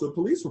to go to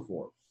police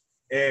reform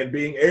and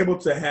being able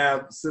to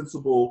have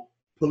sensible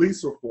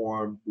police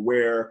reform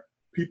where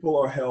people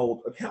are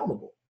held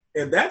accountable.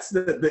 And that's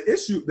the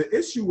issue. The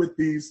issue with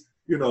these,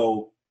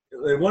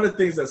 and one of the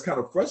things that's kind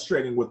of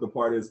frustrating with the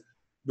part is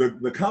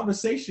the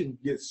conversation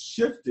gets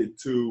shifted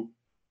to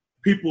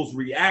people's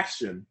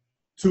reaction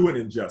to an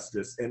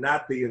injustice and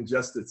not the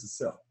injustice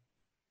itself.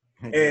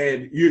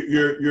 And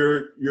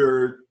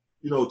you're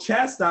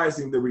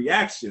chastising the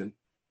reaction,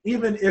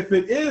 even if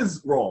it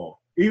is wrong,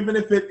 even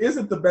if it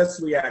isn't the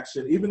best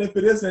reaction, even if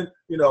it isn't,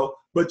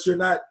 but you're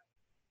not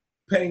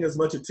paying as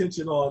much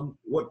attention on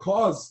what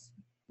caused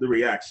the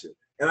reaction.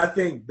 And I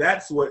think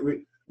that's what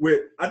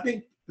I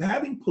think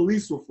having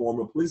police reform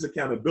and police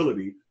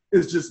accountability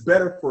is just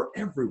better for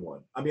everyone.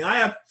 I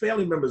have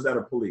family members that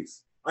are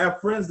police. I have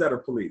friends that are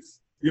police.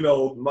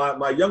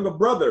 My younger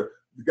brother,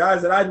 the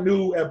guys that I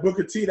knew at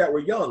Booker T that were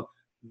young,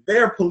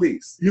 they're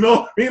police. You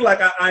know what I mean? Like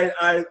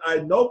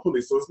I know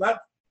police. So it's not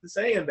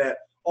saying that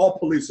all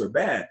police are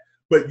bad,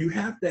 but you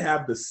have to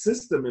have the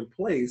system in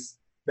place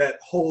that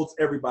holds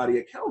everybody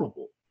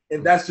accountable.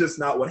 And that's just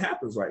not what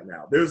happens right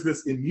now. There's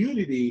this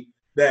immunity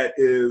that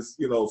is,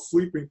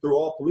 sweeping through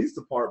all police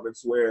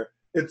departments where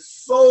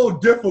it's so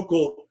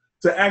difficult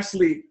to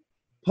actually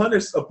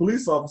punish a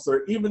police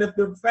officer, even if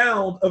they're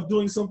found of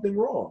doing something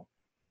wrong.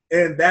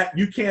 And that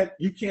you can't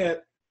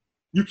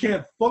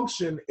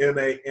function in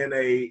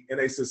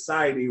a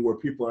society where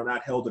people are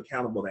not held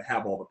accountable to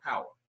have all the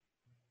power.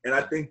 And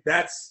I think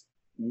that's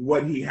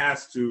what he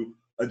has to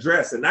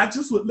address, and not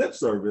just with lip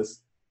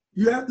service.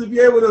 You have to be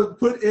able to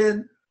put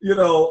in,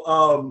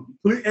 and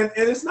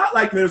it's not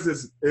like there's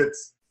this.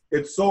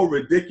 It's so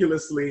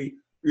ridiculously,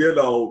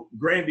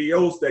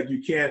 grandiose that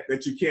you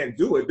can't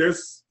do it.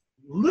 There's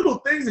little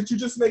things that you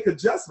just make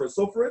adjustments.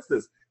 So, for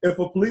instance, if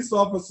a police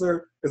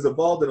officer is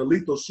involved in a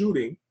lethal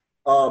shooting,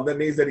 that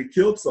means that he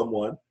killed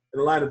someone in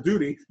the line of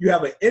duty. You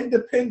have an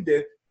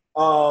independent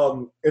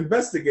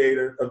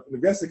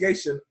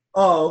investigation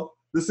of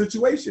the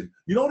situation.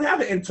 You don't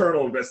have an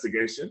internal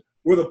investigation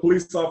where the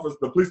police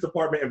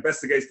department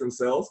investigates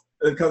themselves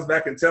and comes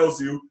back and tells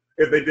you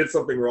if they did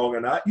something wrong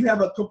or not. You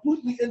have a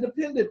completely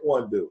independent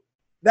one do.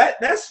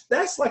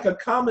 That's like a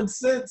common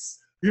sense,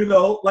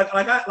 like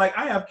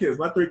I have kids,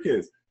 my 3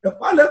 kids. If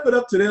I left it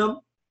up to them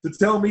to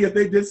tell me if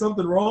they did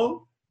something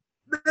wrong,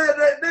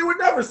 they would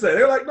never say.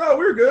 They're like, no,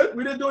 we're good.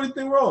 We didn't do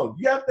anything wrong.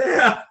 You have to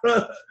have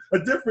a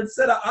different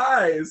set of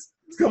eyes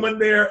come in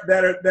there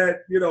that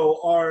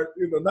are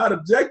not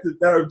objective,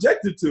 that are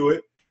objective to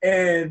it,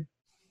 and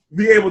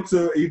be able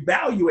to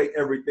evaluate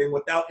everything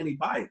without any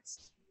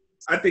bias.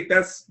 I think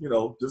that's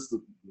just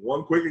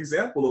one quick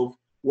example of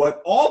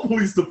what all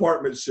police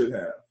departments should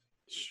have.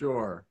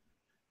 Sure.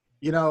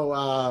 The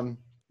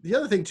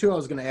other thing too I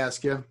was going to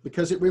ask you,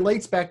 because it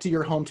relates back to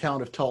your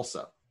hometown of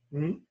Tulsa.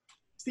 Mm-hmm.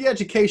 It's the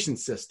education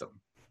system.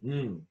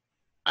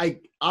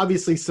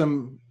 Obviously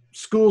some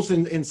schools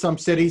in some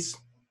cities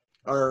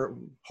are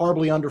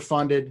horribly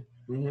underfunded,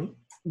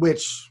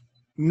 which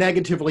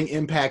negatively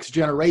impacts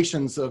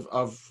generations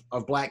of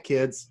Black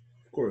kids.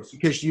 Of course.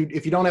 Because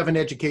if you don't have an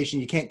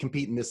education, you can't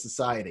compete in this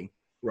society.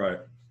 Right.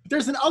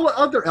 There's an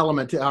other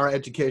element to our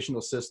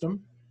educational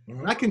system.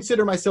 I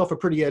consider myself a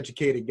pretty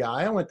educated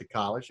guy. I went to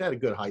college. I had a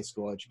good high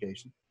school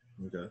education.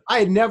 Okay. I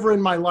had never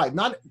in my life,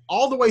 not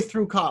all the way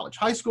through college,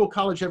 high school,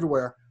 college,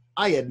 everywhere,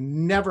 I had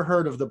never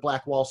heard of the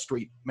Black Wall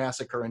Street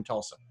massacre in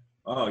Tulsa.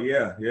 Oh,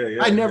 yeah.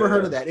 I never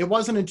heard of that. It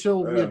wasn't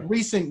until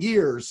recent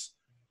years,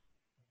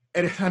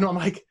 and I'm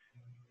like,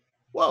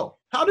 whoa,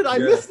 how did I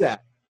miss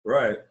that?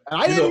 Right.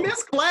 And I didn't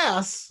miss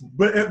class.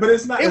 But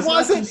it's not. It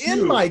wasn't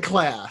in my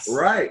class.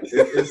 Right.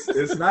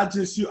 It's not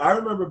just you. I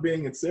remember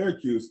being in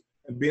Syracuse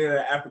and being in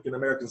an African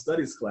American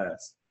Studies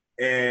class,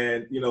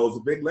 and it was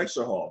a big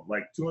lecture hall,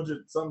 like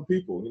 200-something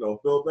people,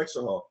 filled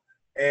lecture hall,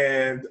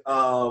 and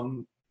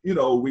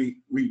we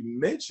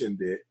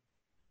mentioned it,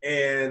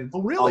 and a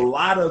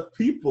lot of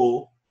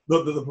people,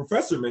 the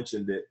professor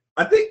mentioned it.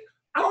 I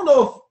don't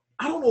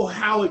know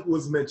how it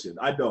was mentioned.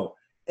 I don't.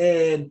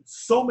 And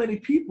so many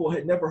people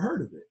had never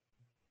heard of it.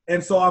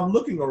 And so I'm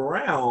looking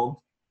around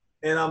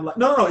and I'm like,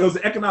 no, it was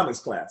an economics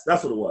class.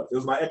 That's what it was. It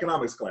was my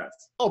economics class.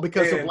 Oh,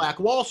 because of Black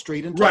Wall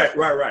Street. And right.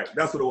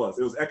 That's what it was.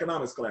 It was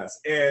economics class.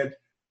 And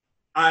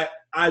I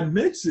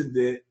mentioned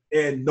it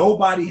and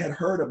nobody had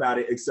heard about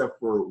it except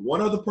for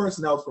one other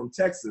person that was from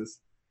Texas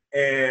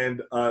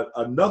and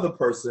another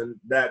person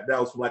that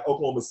was from like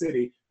Oklahoma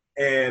City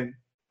and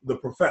the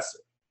professor.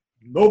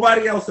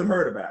 Nobody else had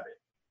heard about it.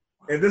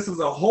 And this is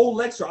a whole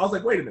lecture. I was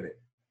like, wait a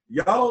minute.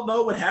 Y'all don't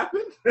know what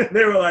happened? And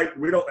they were like,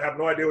 we don't have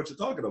no idea what you're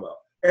talking about.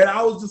 And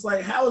I was just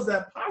like, how is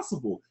that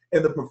possible?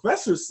 And the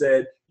professor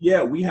said,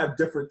 yeah, we have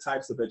different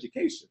types of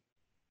education.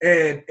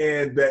 And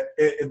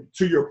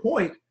to your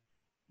point,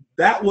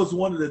 that was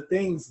one of the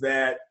things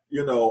that,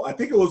 I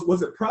think it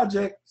was it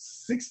Project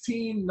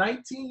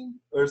 1619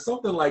 or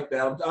something like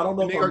that? I don't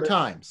know. New York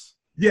Times.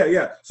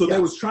 Yeah. So they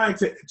was trying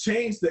to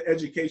change the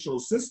educational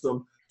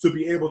system to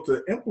be able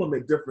to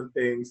implement different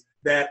things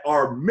that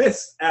are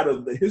missed out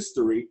of the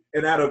history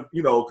and out of,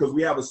 because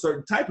we have a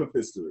certain type of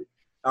history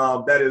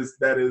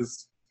that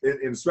is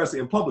especially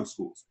in public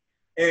schools.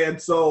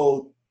 And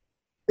so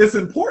it's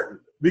important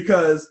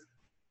because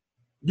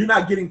you're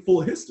not getting full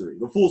history,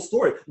 the full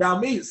story. Now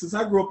me, since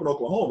I grew up in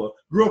Oklahoma,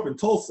 grew up in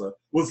Tulsa,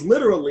 was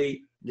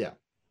literally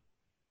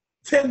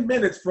 10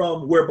 minutes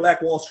from where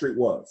Black Wall Street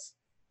was.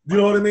 You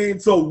know what I mean?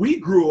 So we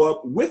grew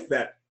up with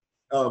that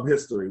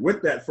history,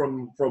 with that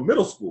from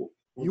middle school.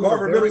 You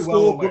were very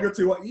well aware.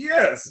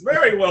 Yes,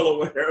 very well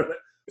aware.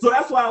 So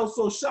that's why I was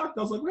so shocked.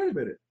 I was like, wait a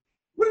minute.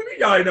 What do you mean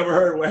y'all ain't never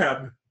heard what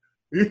happened?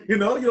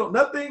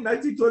 Nothing,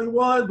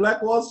 1921,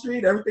 Black Wall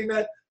Street, everything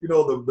that,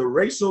 the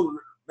racial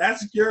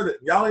massacre, that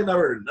y'all ain't never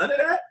heard none of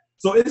that.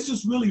 So it's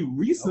just really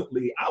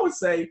recently, I would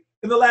say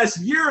in the last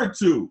year or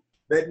two,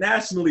 that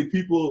nationally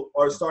people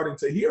are starting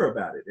to hear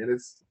about it. And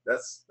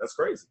that's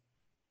crazy.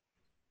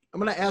 I'm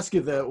going to ask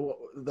you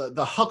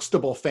the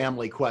Huxtable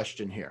family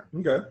question here.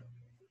 Okay.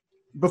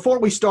 Before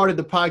we started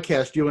the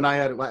podcast, you and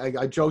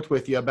I joked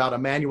with you about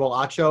Emmanuel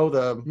Acho,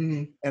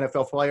 the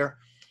NFL player,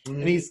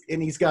 and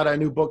he's got a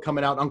new book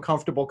coming out,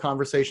 Uncomfortable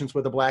Conversations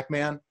with a Black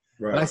Man.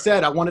 And I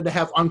said I wanted to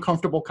have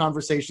uncomfortable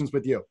conversations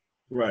with you.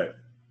 Right.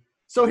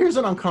 So here's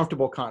an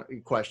uncomfortable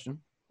question.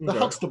 The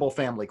Huxtable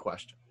family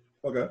question.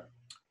 Okay.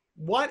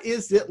 What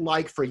is it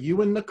like for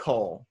you and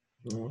Nicole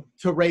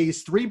to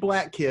raise 3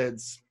 black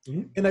kids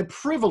in a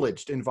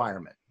privileged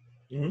environment?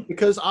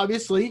 Because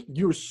obviously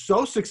you were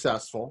so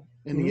successful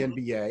in the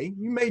NBA,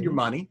 you made your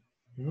money.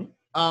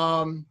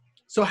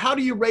 So how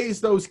do you raise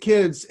those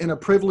kids in a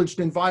privileged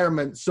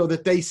environment so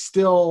that they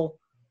still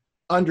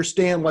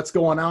understand what's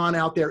going on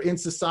out there in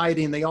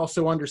society, and they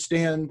also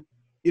understand,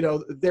 you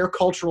know, their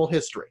cultural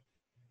history?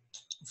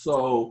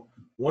 So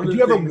do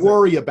you ever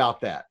worry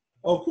about that?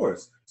 Of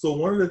course. So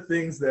one of the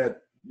things that,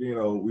 you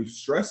know, we've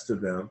stressed to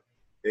them,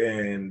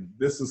 and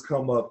this has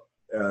come up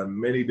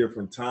many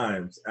different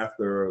times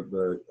after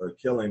the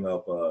killing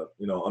of,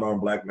 you know,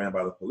 unarmed black man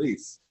by the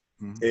police,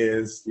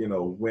 is, you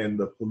know, when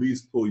the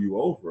police pull you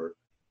over,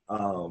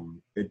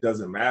 it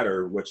doesn't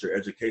matter what your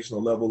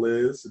educational level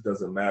is. It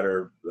doesn't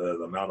matter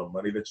the amount of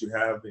money that you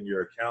have in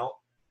your account.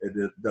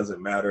 It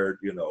doesn't matter,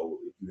 you know,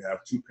 if you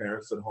have 2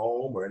 parents at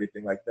home or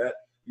anything like that.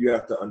 You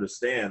have to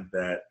understand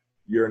that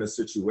you're in a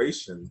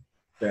situation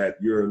that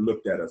you're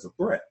looked at as a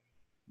threat.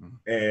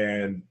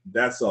 And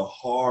that's a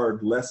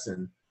hard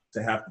lesson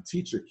to have to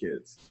teach your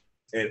kids.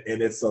 And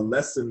it's a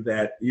lesson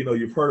that, you know,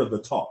 you've heard of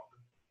the talk.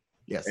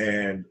 Yes.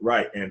 And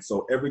right. And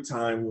so every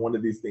time one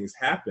of these things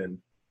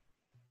happen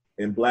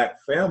in black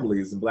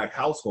families and black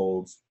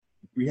households,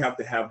 we have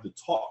to have the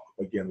talk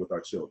again with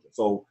our children.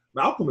 So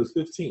Malcolm is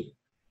 15.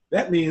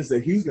 That means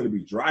that he's going to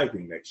be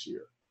driving next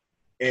year.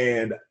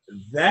 And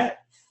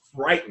that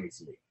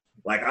frightens me.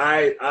 Like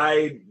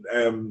I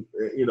am,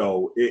 you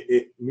know,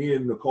 me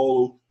and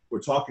Nicole were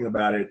talking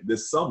about it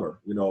this summer,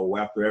 you know,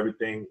 after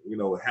everything, you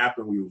know,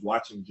 happened. We was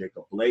watching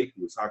Jacob Blake,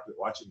 we was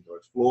watching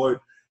George Floyd,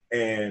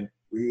 and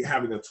we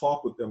having a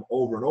talk with them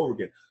over and over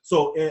again.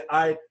 So and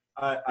I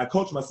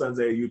coach my son's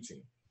AAU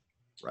team.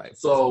 Right.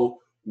 So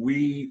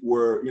we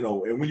were, you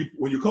know, and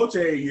when you coach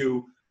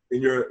AAU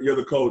and you're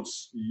the coach,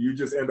 you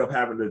just end up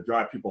having to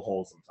drive people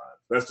home sometimes.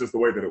 That's just the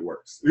way that it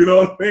works. You know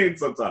what I mean?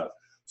 Sometimes.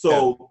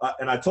 So,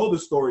 and I told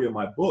this story in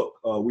my book,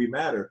 We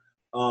Matter.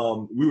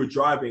 We were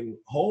driving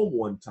home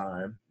one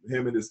time,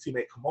 him and his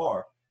teammate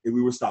Kamar, and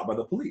we were stopped by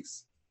the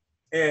police.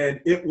 And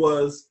it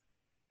was,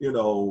 you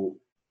know,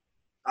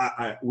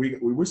 we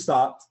were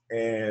stopped.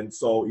 And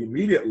so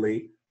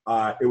immediately,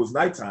 it was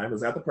nighttime, it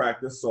was after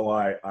practice. So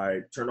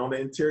I turned on the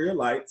interior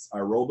lights, I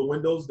rolled the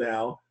windows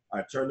down,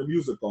 I turned the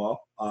music off,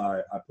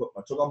 I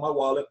took out my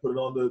wallet, put it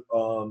on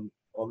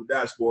the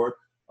dashboard,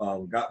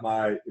 got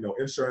my, you know,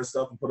 insurance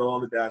stuff and put it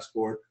on the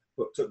dashboard,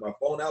 took my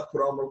phone out, put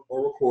it on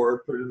a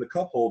record, put it in the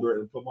cup holder,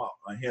 and put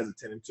my hands at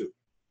 10 and 2.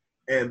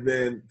 And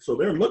then, so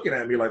they're looking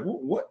at me like,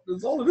 what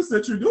is all of this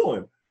that you're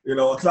doing? You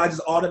know, because I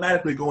just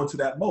automatically go into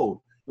that mode.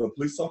 The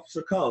police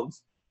officer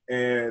comes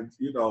and,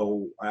 you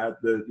know, I have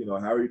to, you know,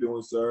 how are you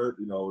doing, sir?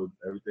 You know,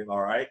 everything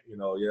all right? You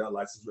know, yeah,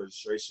 license,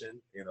 registration,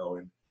 you know,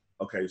 and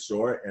okay,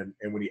 sure.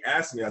 And when he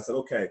asked me, I said,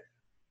 okay,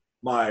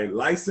 my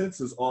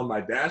license is on my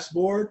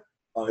dashboard.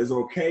 Is it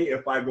okay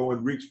if I go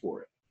and reach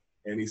for it?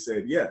 And he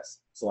said, yes.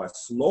 So I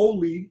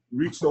slowly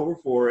reached over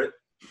for it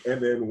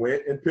and then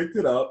went and picked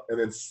it up and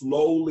then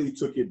slowly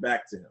took it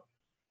back to him,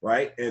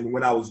 right? And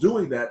when I was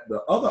doing that,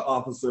 the other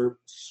officer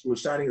was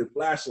shining a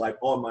flashlight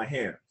on my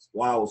hands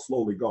while I was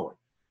slowly going.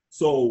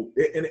 So,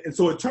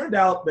 so it turned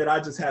out that I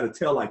just had a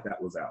taillight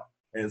that was out.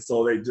 And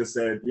so they just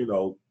said, you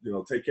know,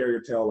 take care of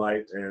your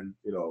taillight and,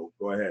 you know,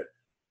 go ahead.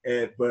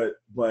 And,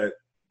 but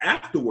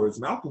afterwards,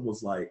 Malcolm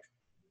was like,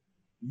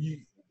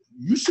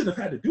 you shouldn't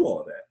have had to do all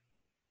of that.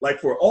 Like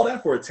for all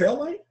that for a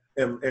taillight?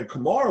 And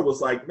Kamar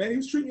was like, man, he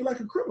was treating you like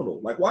a criminal.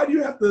 Like, why do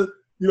you have to,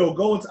 you know,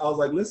 go into, I was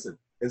like, listen,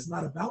 it's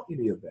not about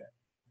any of that.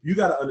 You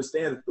got to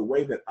understand that the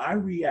way that I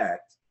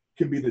react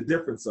can be the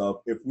difference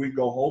of if we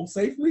go home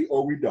safely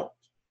or we don't.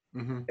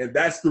 And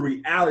that's the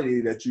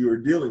reality that you are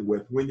dealing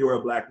with when you're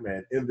a black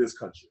man in this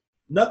country.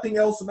 Nothing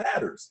else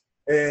matters.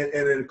 And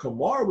then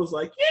Kamar was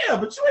like, yeah,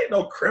 but you ain't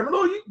no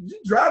criminal. You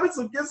driving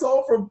some kids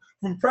home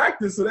from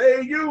practice at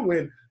AAU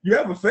and you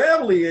have a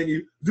family and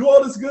you do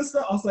all this good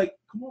stuff. I was like,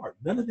 Kamar,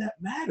 none of that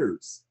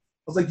matters.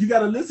 I was like, you got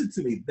to listen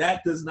to me.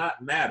 That does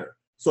not matter.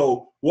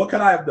 So what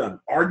could I have done?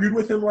 Argued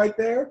with him right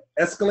there?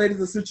 Escalated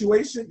the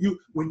situation?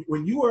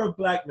 When you are a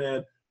black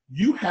man,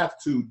 you have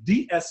to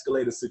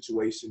de-escalate a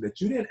situation that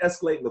you didn't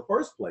escalate in the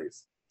first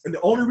place. And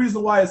the only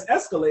reason why it's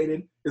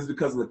escalated is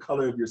because of the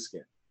color of your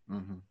skin.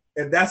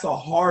 And that's a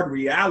hard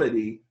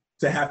reality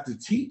to have to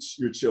teach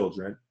your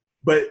children,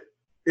 but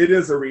it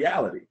is a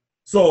reality.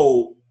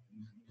 So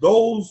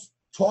those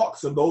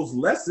talks and those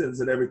lessons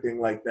and everything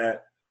like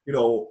that, you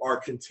know, are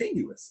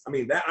continuous. I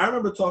mean, I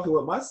remember talking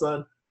with my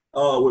son,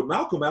 with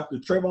Malcolm after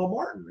Trayvon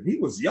Martin, and he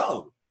was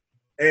young.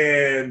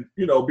 And,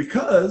 you know,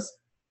 because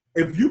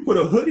if you put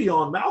a hoodie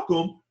on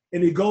Malcolm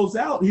and he goes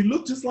out, he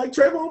looked just like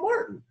Trayvon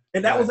Martin.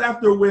 And that was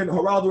after when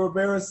Geraldo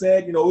Rivera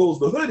said, you know, it was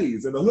the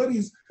hoodies and the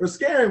hoodies are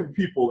scaring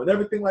people and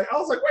everything. Like, I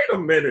was like, wait a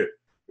minute.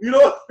 You know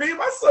what I mean?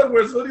 My son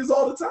wears hoodies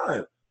all the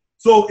time.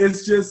 So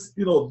it's just,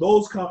 you know,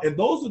 those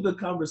are the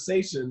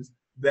conversations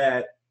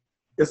that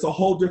it's a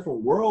whole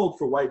different world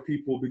for white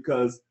people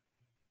because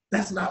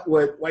that's not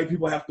what white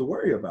people have to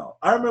worry about.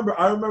 I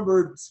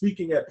remember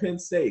speaking at Penn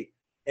State,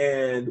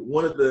 and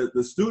one of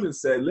the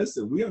students said,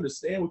 listen, we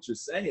understand what you're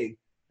saying.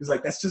 He's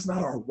like, that's just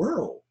not our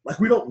world. Like,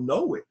 we don't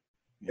know it.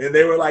 And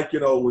they were like,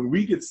 when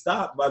we get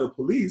stopped by the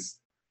police,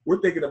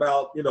 we're thinking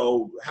about,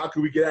 how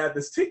can we get out of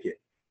this ticket?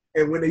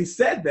 And when they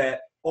said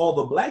that, all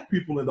the black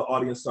people in the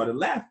audience started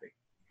laughing.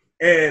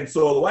 And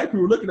so the white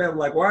people were looking at him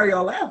like, why are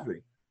y'all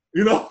laughing?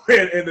 And I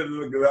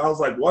was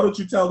like, why don't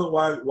you tell them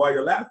why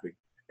you're laughing?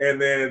 And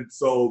then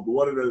so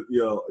one of the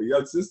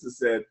young sisters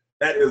said,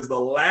 that is the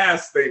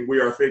last thing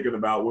we are thinking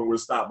about when we're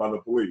stopped by the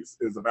police,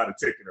 is about a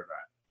ticket or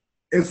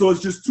not. And so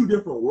it's just two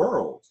different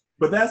worlds.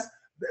 But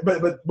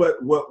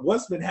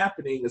what's been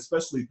happening,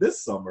 especially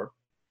this summer,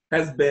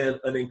 has been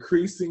an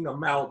increasing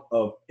amount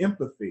of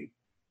empathy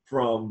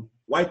from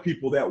white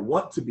people that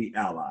want to be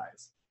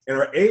allies and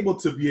are able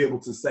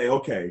to say,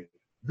 okay,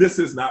 this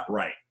is not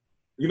right.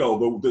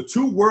 The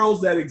two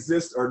worlds that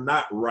exist are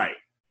not right.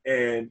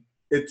 And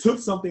it took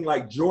something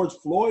like George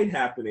Floyd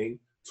happening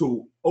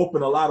to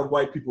open a lot of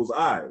white people's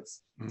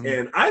eyes. Mm-hmm.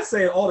 And I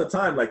say it all the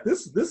time, like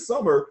this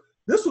summer,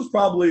 this was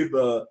probably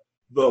the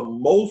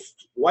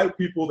most white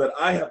people that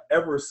I have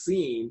ever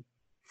seen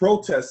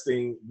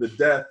protesting the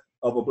death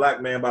of a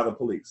black man by the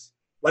police.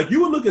 Like,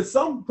 you would look at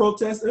some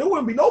protests and there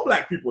wouldn't be no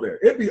black people there.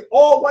 It'd be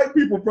all white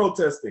people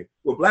protesting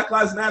with Black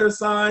Lives Matter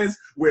signs,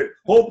 with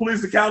Hold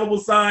Police Accountable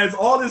signs,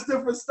 all this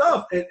different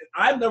stuff. And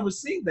I've never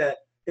seen that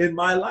in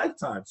my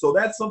lifetime. So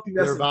that's something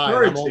that's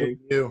encouraging.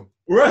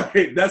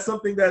 Right. That's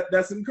something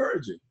that's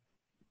encouraging.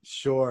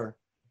 Sure.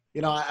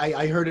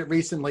 I heard it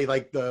recently,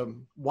 like the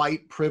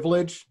white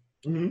privilege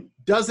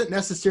doesn't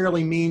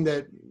necessarily mean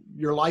that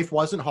your life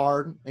wasn't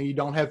hard and you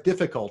don't have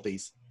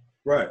difficulties.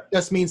 Right. It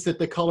just means that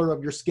the color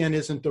of your skin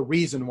isn't the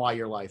reason why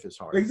your life is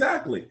hard.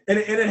 Exactly. And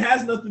it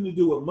has nothing to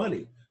do with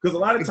money. Because a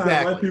lot of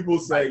times white people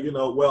say,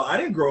 well, I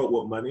didn't grow up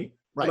with money.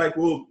 Right. Like,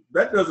 well,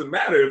 that doesn't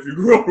matter if you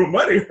grew up with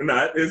money or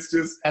not. It's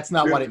just. That's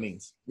not what it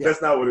means. Yeah.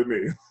 That's not what it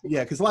means.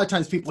 Yeah, because a lot of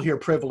times people hear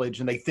privilege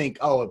and they think,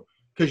 oh,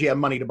 because you have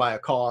money to buy a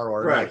car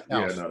or right.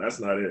 Yeah, no, that's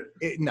not it.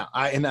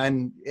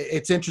 And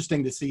it's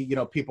interesting to see,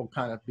 people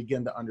kind of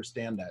begin to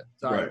understand that.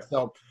 All right. Right.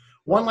 So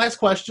one last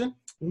question.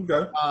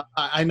 Okay.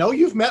 I know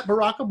you've met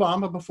Barack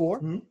Obama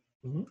before,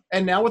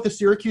 and now with the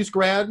Syracuse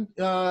grad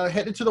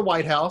headed to the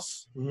White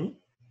House,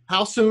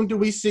 how soon do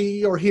we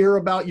see or hear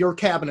about your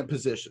cabinet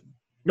position?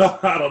 No,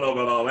 I don't know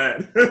about all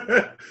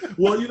that.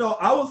 Well,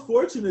 I was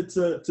fortunate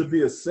to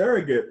be a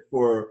surrogate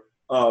for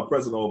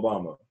President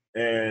Obama,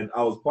 and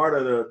I was part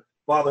of the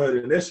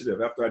Fatherhood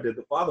Initiative after I did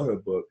the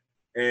Fatherhood book,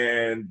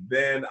 and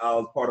then I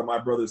was part of My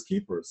Brother's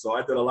Keeper. So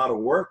I did a lot of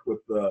work with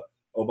the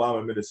Obama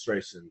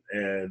administration,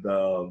 and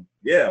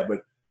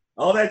but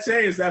all that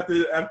changed after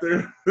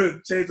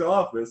the change of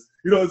office.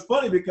 It's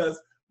funny because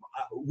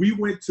we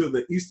went to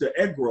the Easter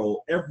egg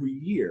roll every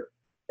year,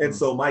 and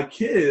so my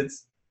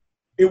kids,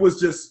 it was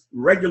just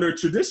regular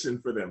tradition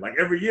for them. Like,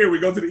 every year we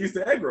go to the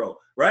Easter egg roll,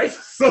 right?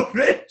 So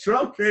then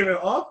Trump came in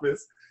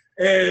office,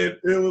 and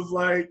it was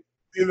like,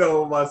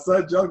 my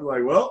son joked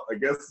like, well, I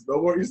guess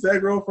no more Easter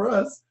egg roll for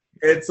us.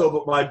 And so,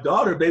 but my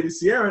daughter, baby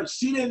Sierra,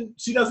 she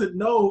doesn't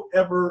know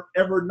ever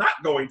not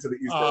going to the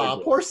Easter egg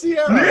roll. Poor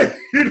Sierra.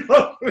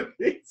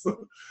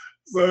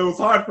 So it was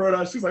hard for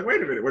her. She's like,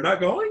 wait a minute, we're not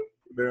going?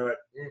 And they're like,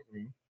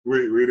 we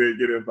didn't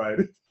get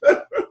invited.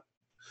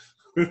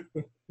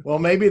 Well,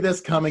 maybe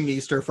this coming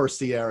Easter for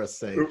Sierra's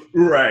sake.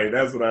 Right,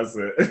 that's what I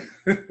said.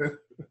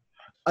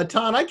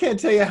 Atan, I can't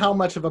tell you how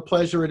much of a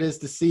pleasure it is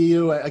to see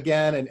you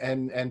again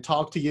and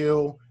talk to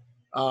you.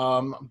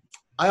 I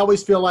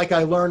always feel like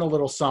I learn a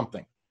little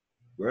something.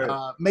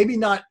 Right. Maybe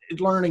not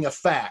learning a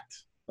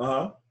fact,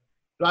 but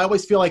I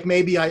always feel like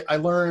maybe I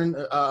learn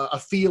a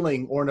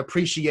feeling or an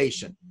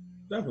appreciation.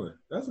 Definitely,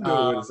 that's a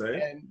good way to say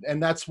it.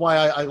 And that's why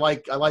I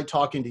like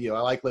talking to you.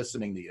 I like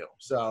listening to you.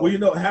 So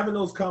having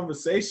those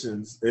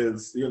conversations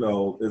is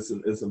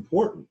it's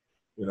important.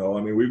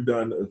 I mean, we've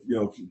done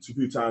a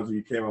few times when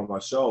you came on my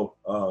show,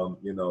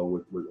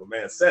 with my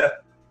man Seth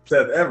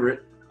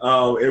Everett.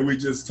 And we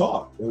just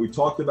talked, and we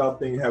talked about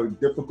things, having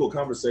difficult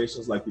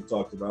conversations like we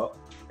talked about,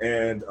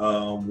 and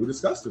we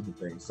discussed different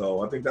things.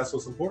 So I think that's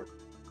what's important.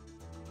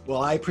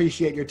 Well, I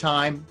appreciate your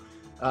time.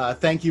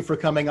 Thank you for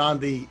coming on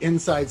the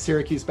Inside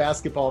Syracuse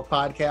Basketball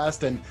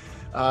podcast. And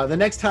the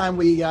next time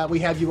we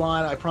have you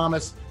on, I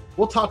promise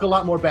we'll talk a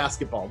lot more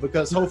basketball,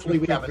 because hopefully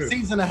we have a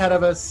season ahead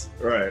of us.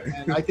 Right.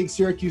 And I think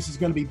Syracuse is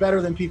going to be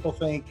better than people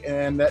think,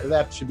 and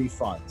that should be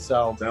fun.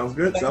 So sounds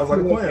good. Sounds like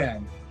a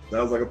plan.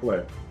 Sounds like a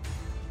plan.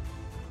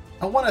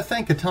 I want to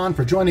thank Atan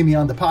for joining me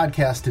on the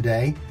podcast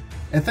today,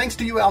 and thanks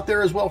to you out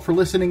there as well for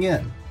listening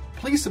in.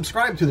 Please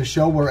subscribe to the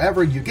show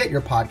wherever you get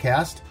your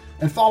podcast,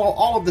 and follow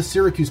all of the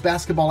Syracuse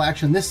basketball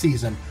action this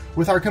season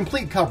with our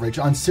complete coverage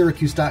on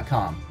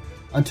Syracuse.com.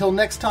 Until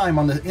next time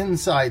on the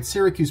Inside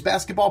Syracuse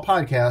Basketball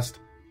Podcast,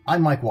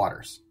 I'm Mike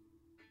Waters.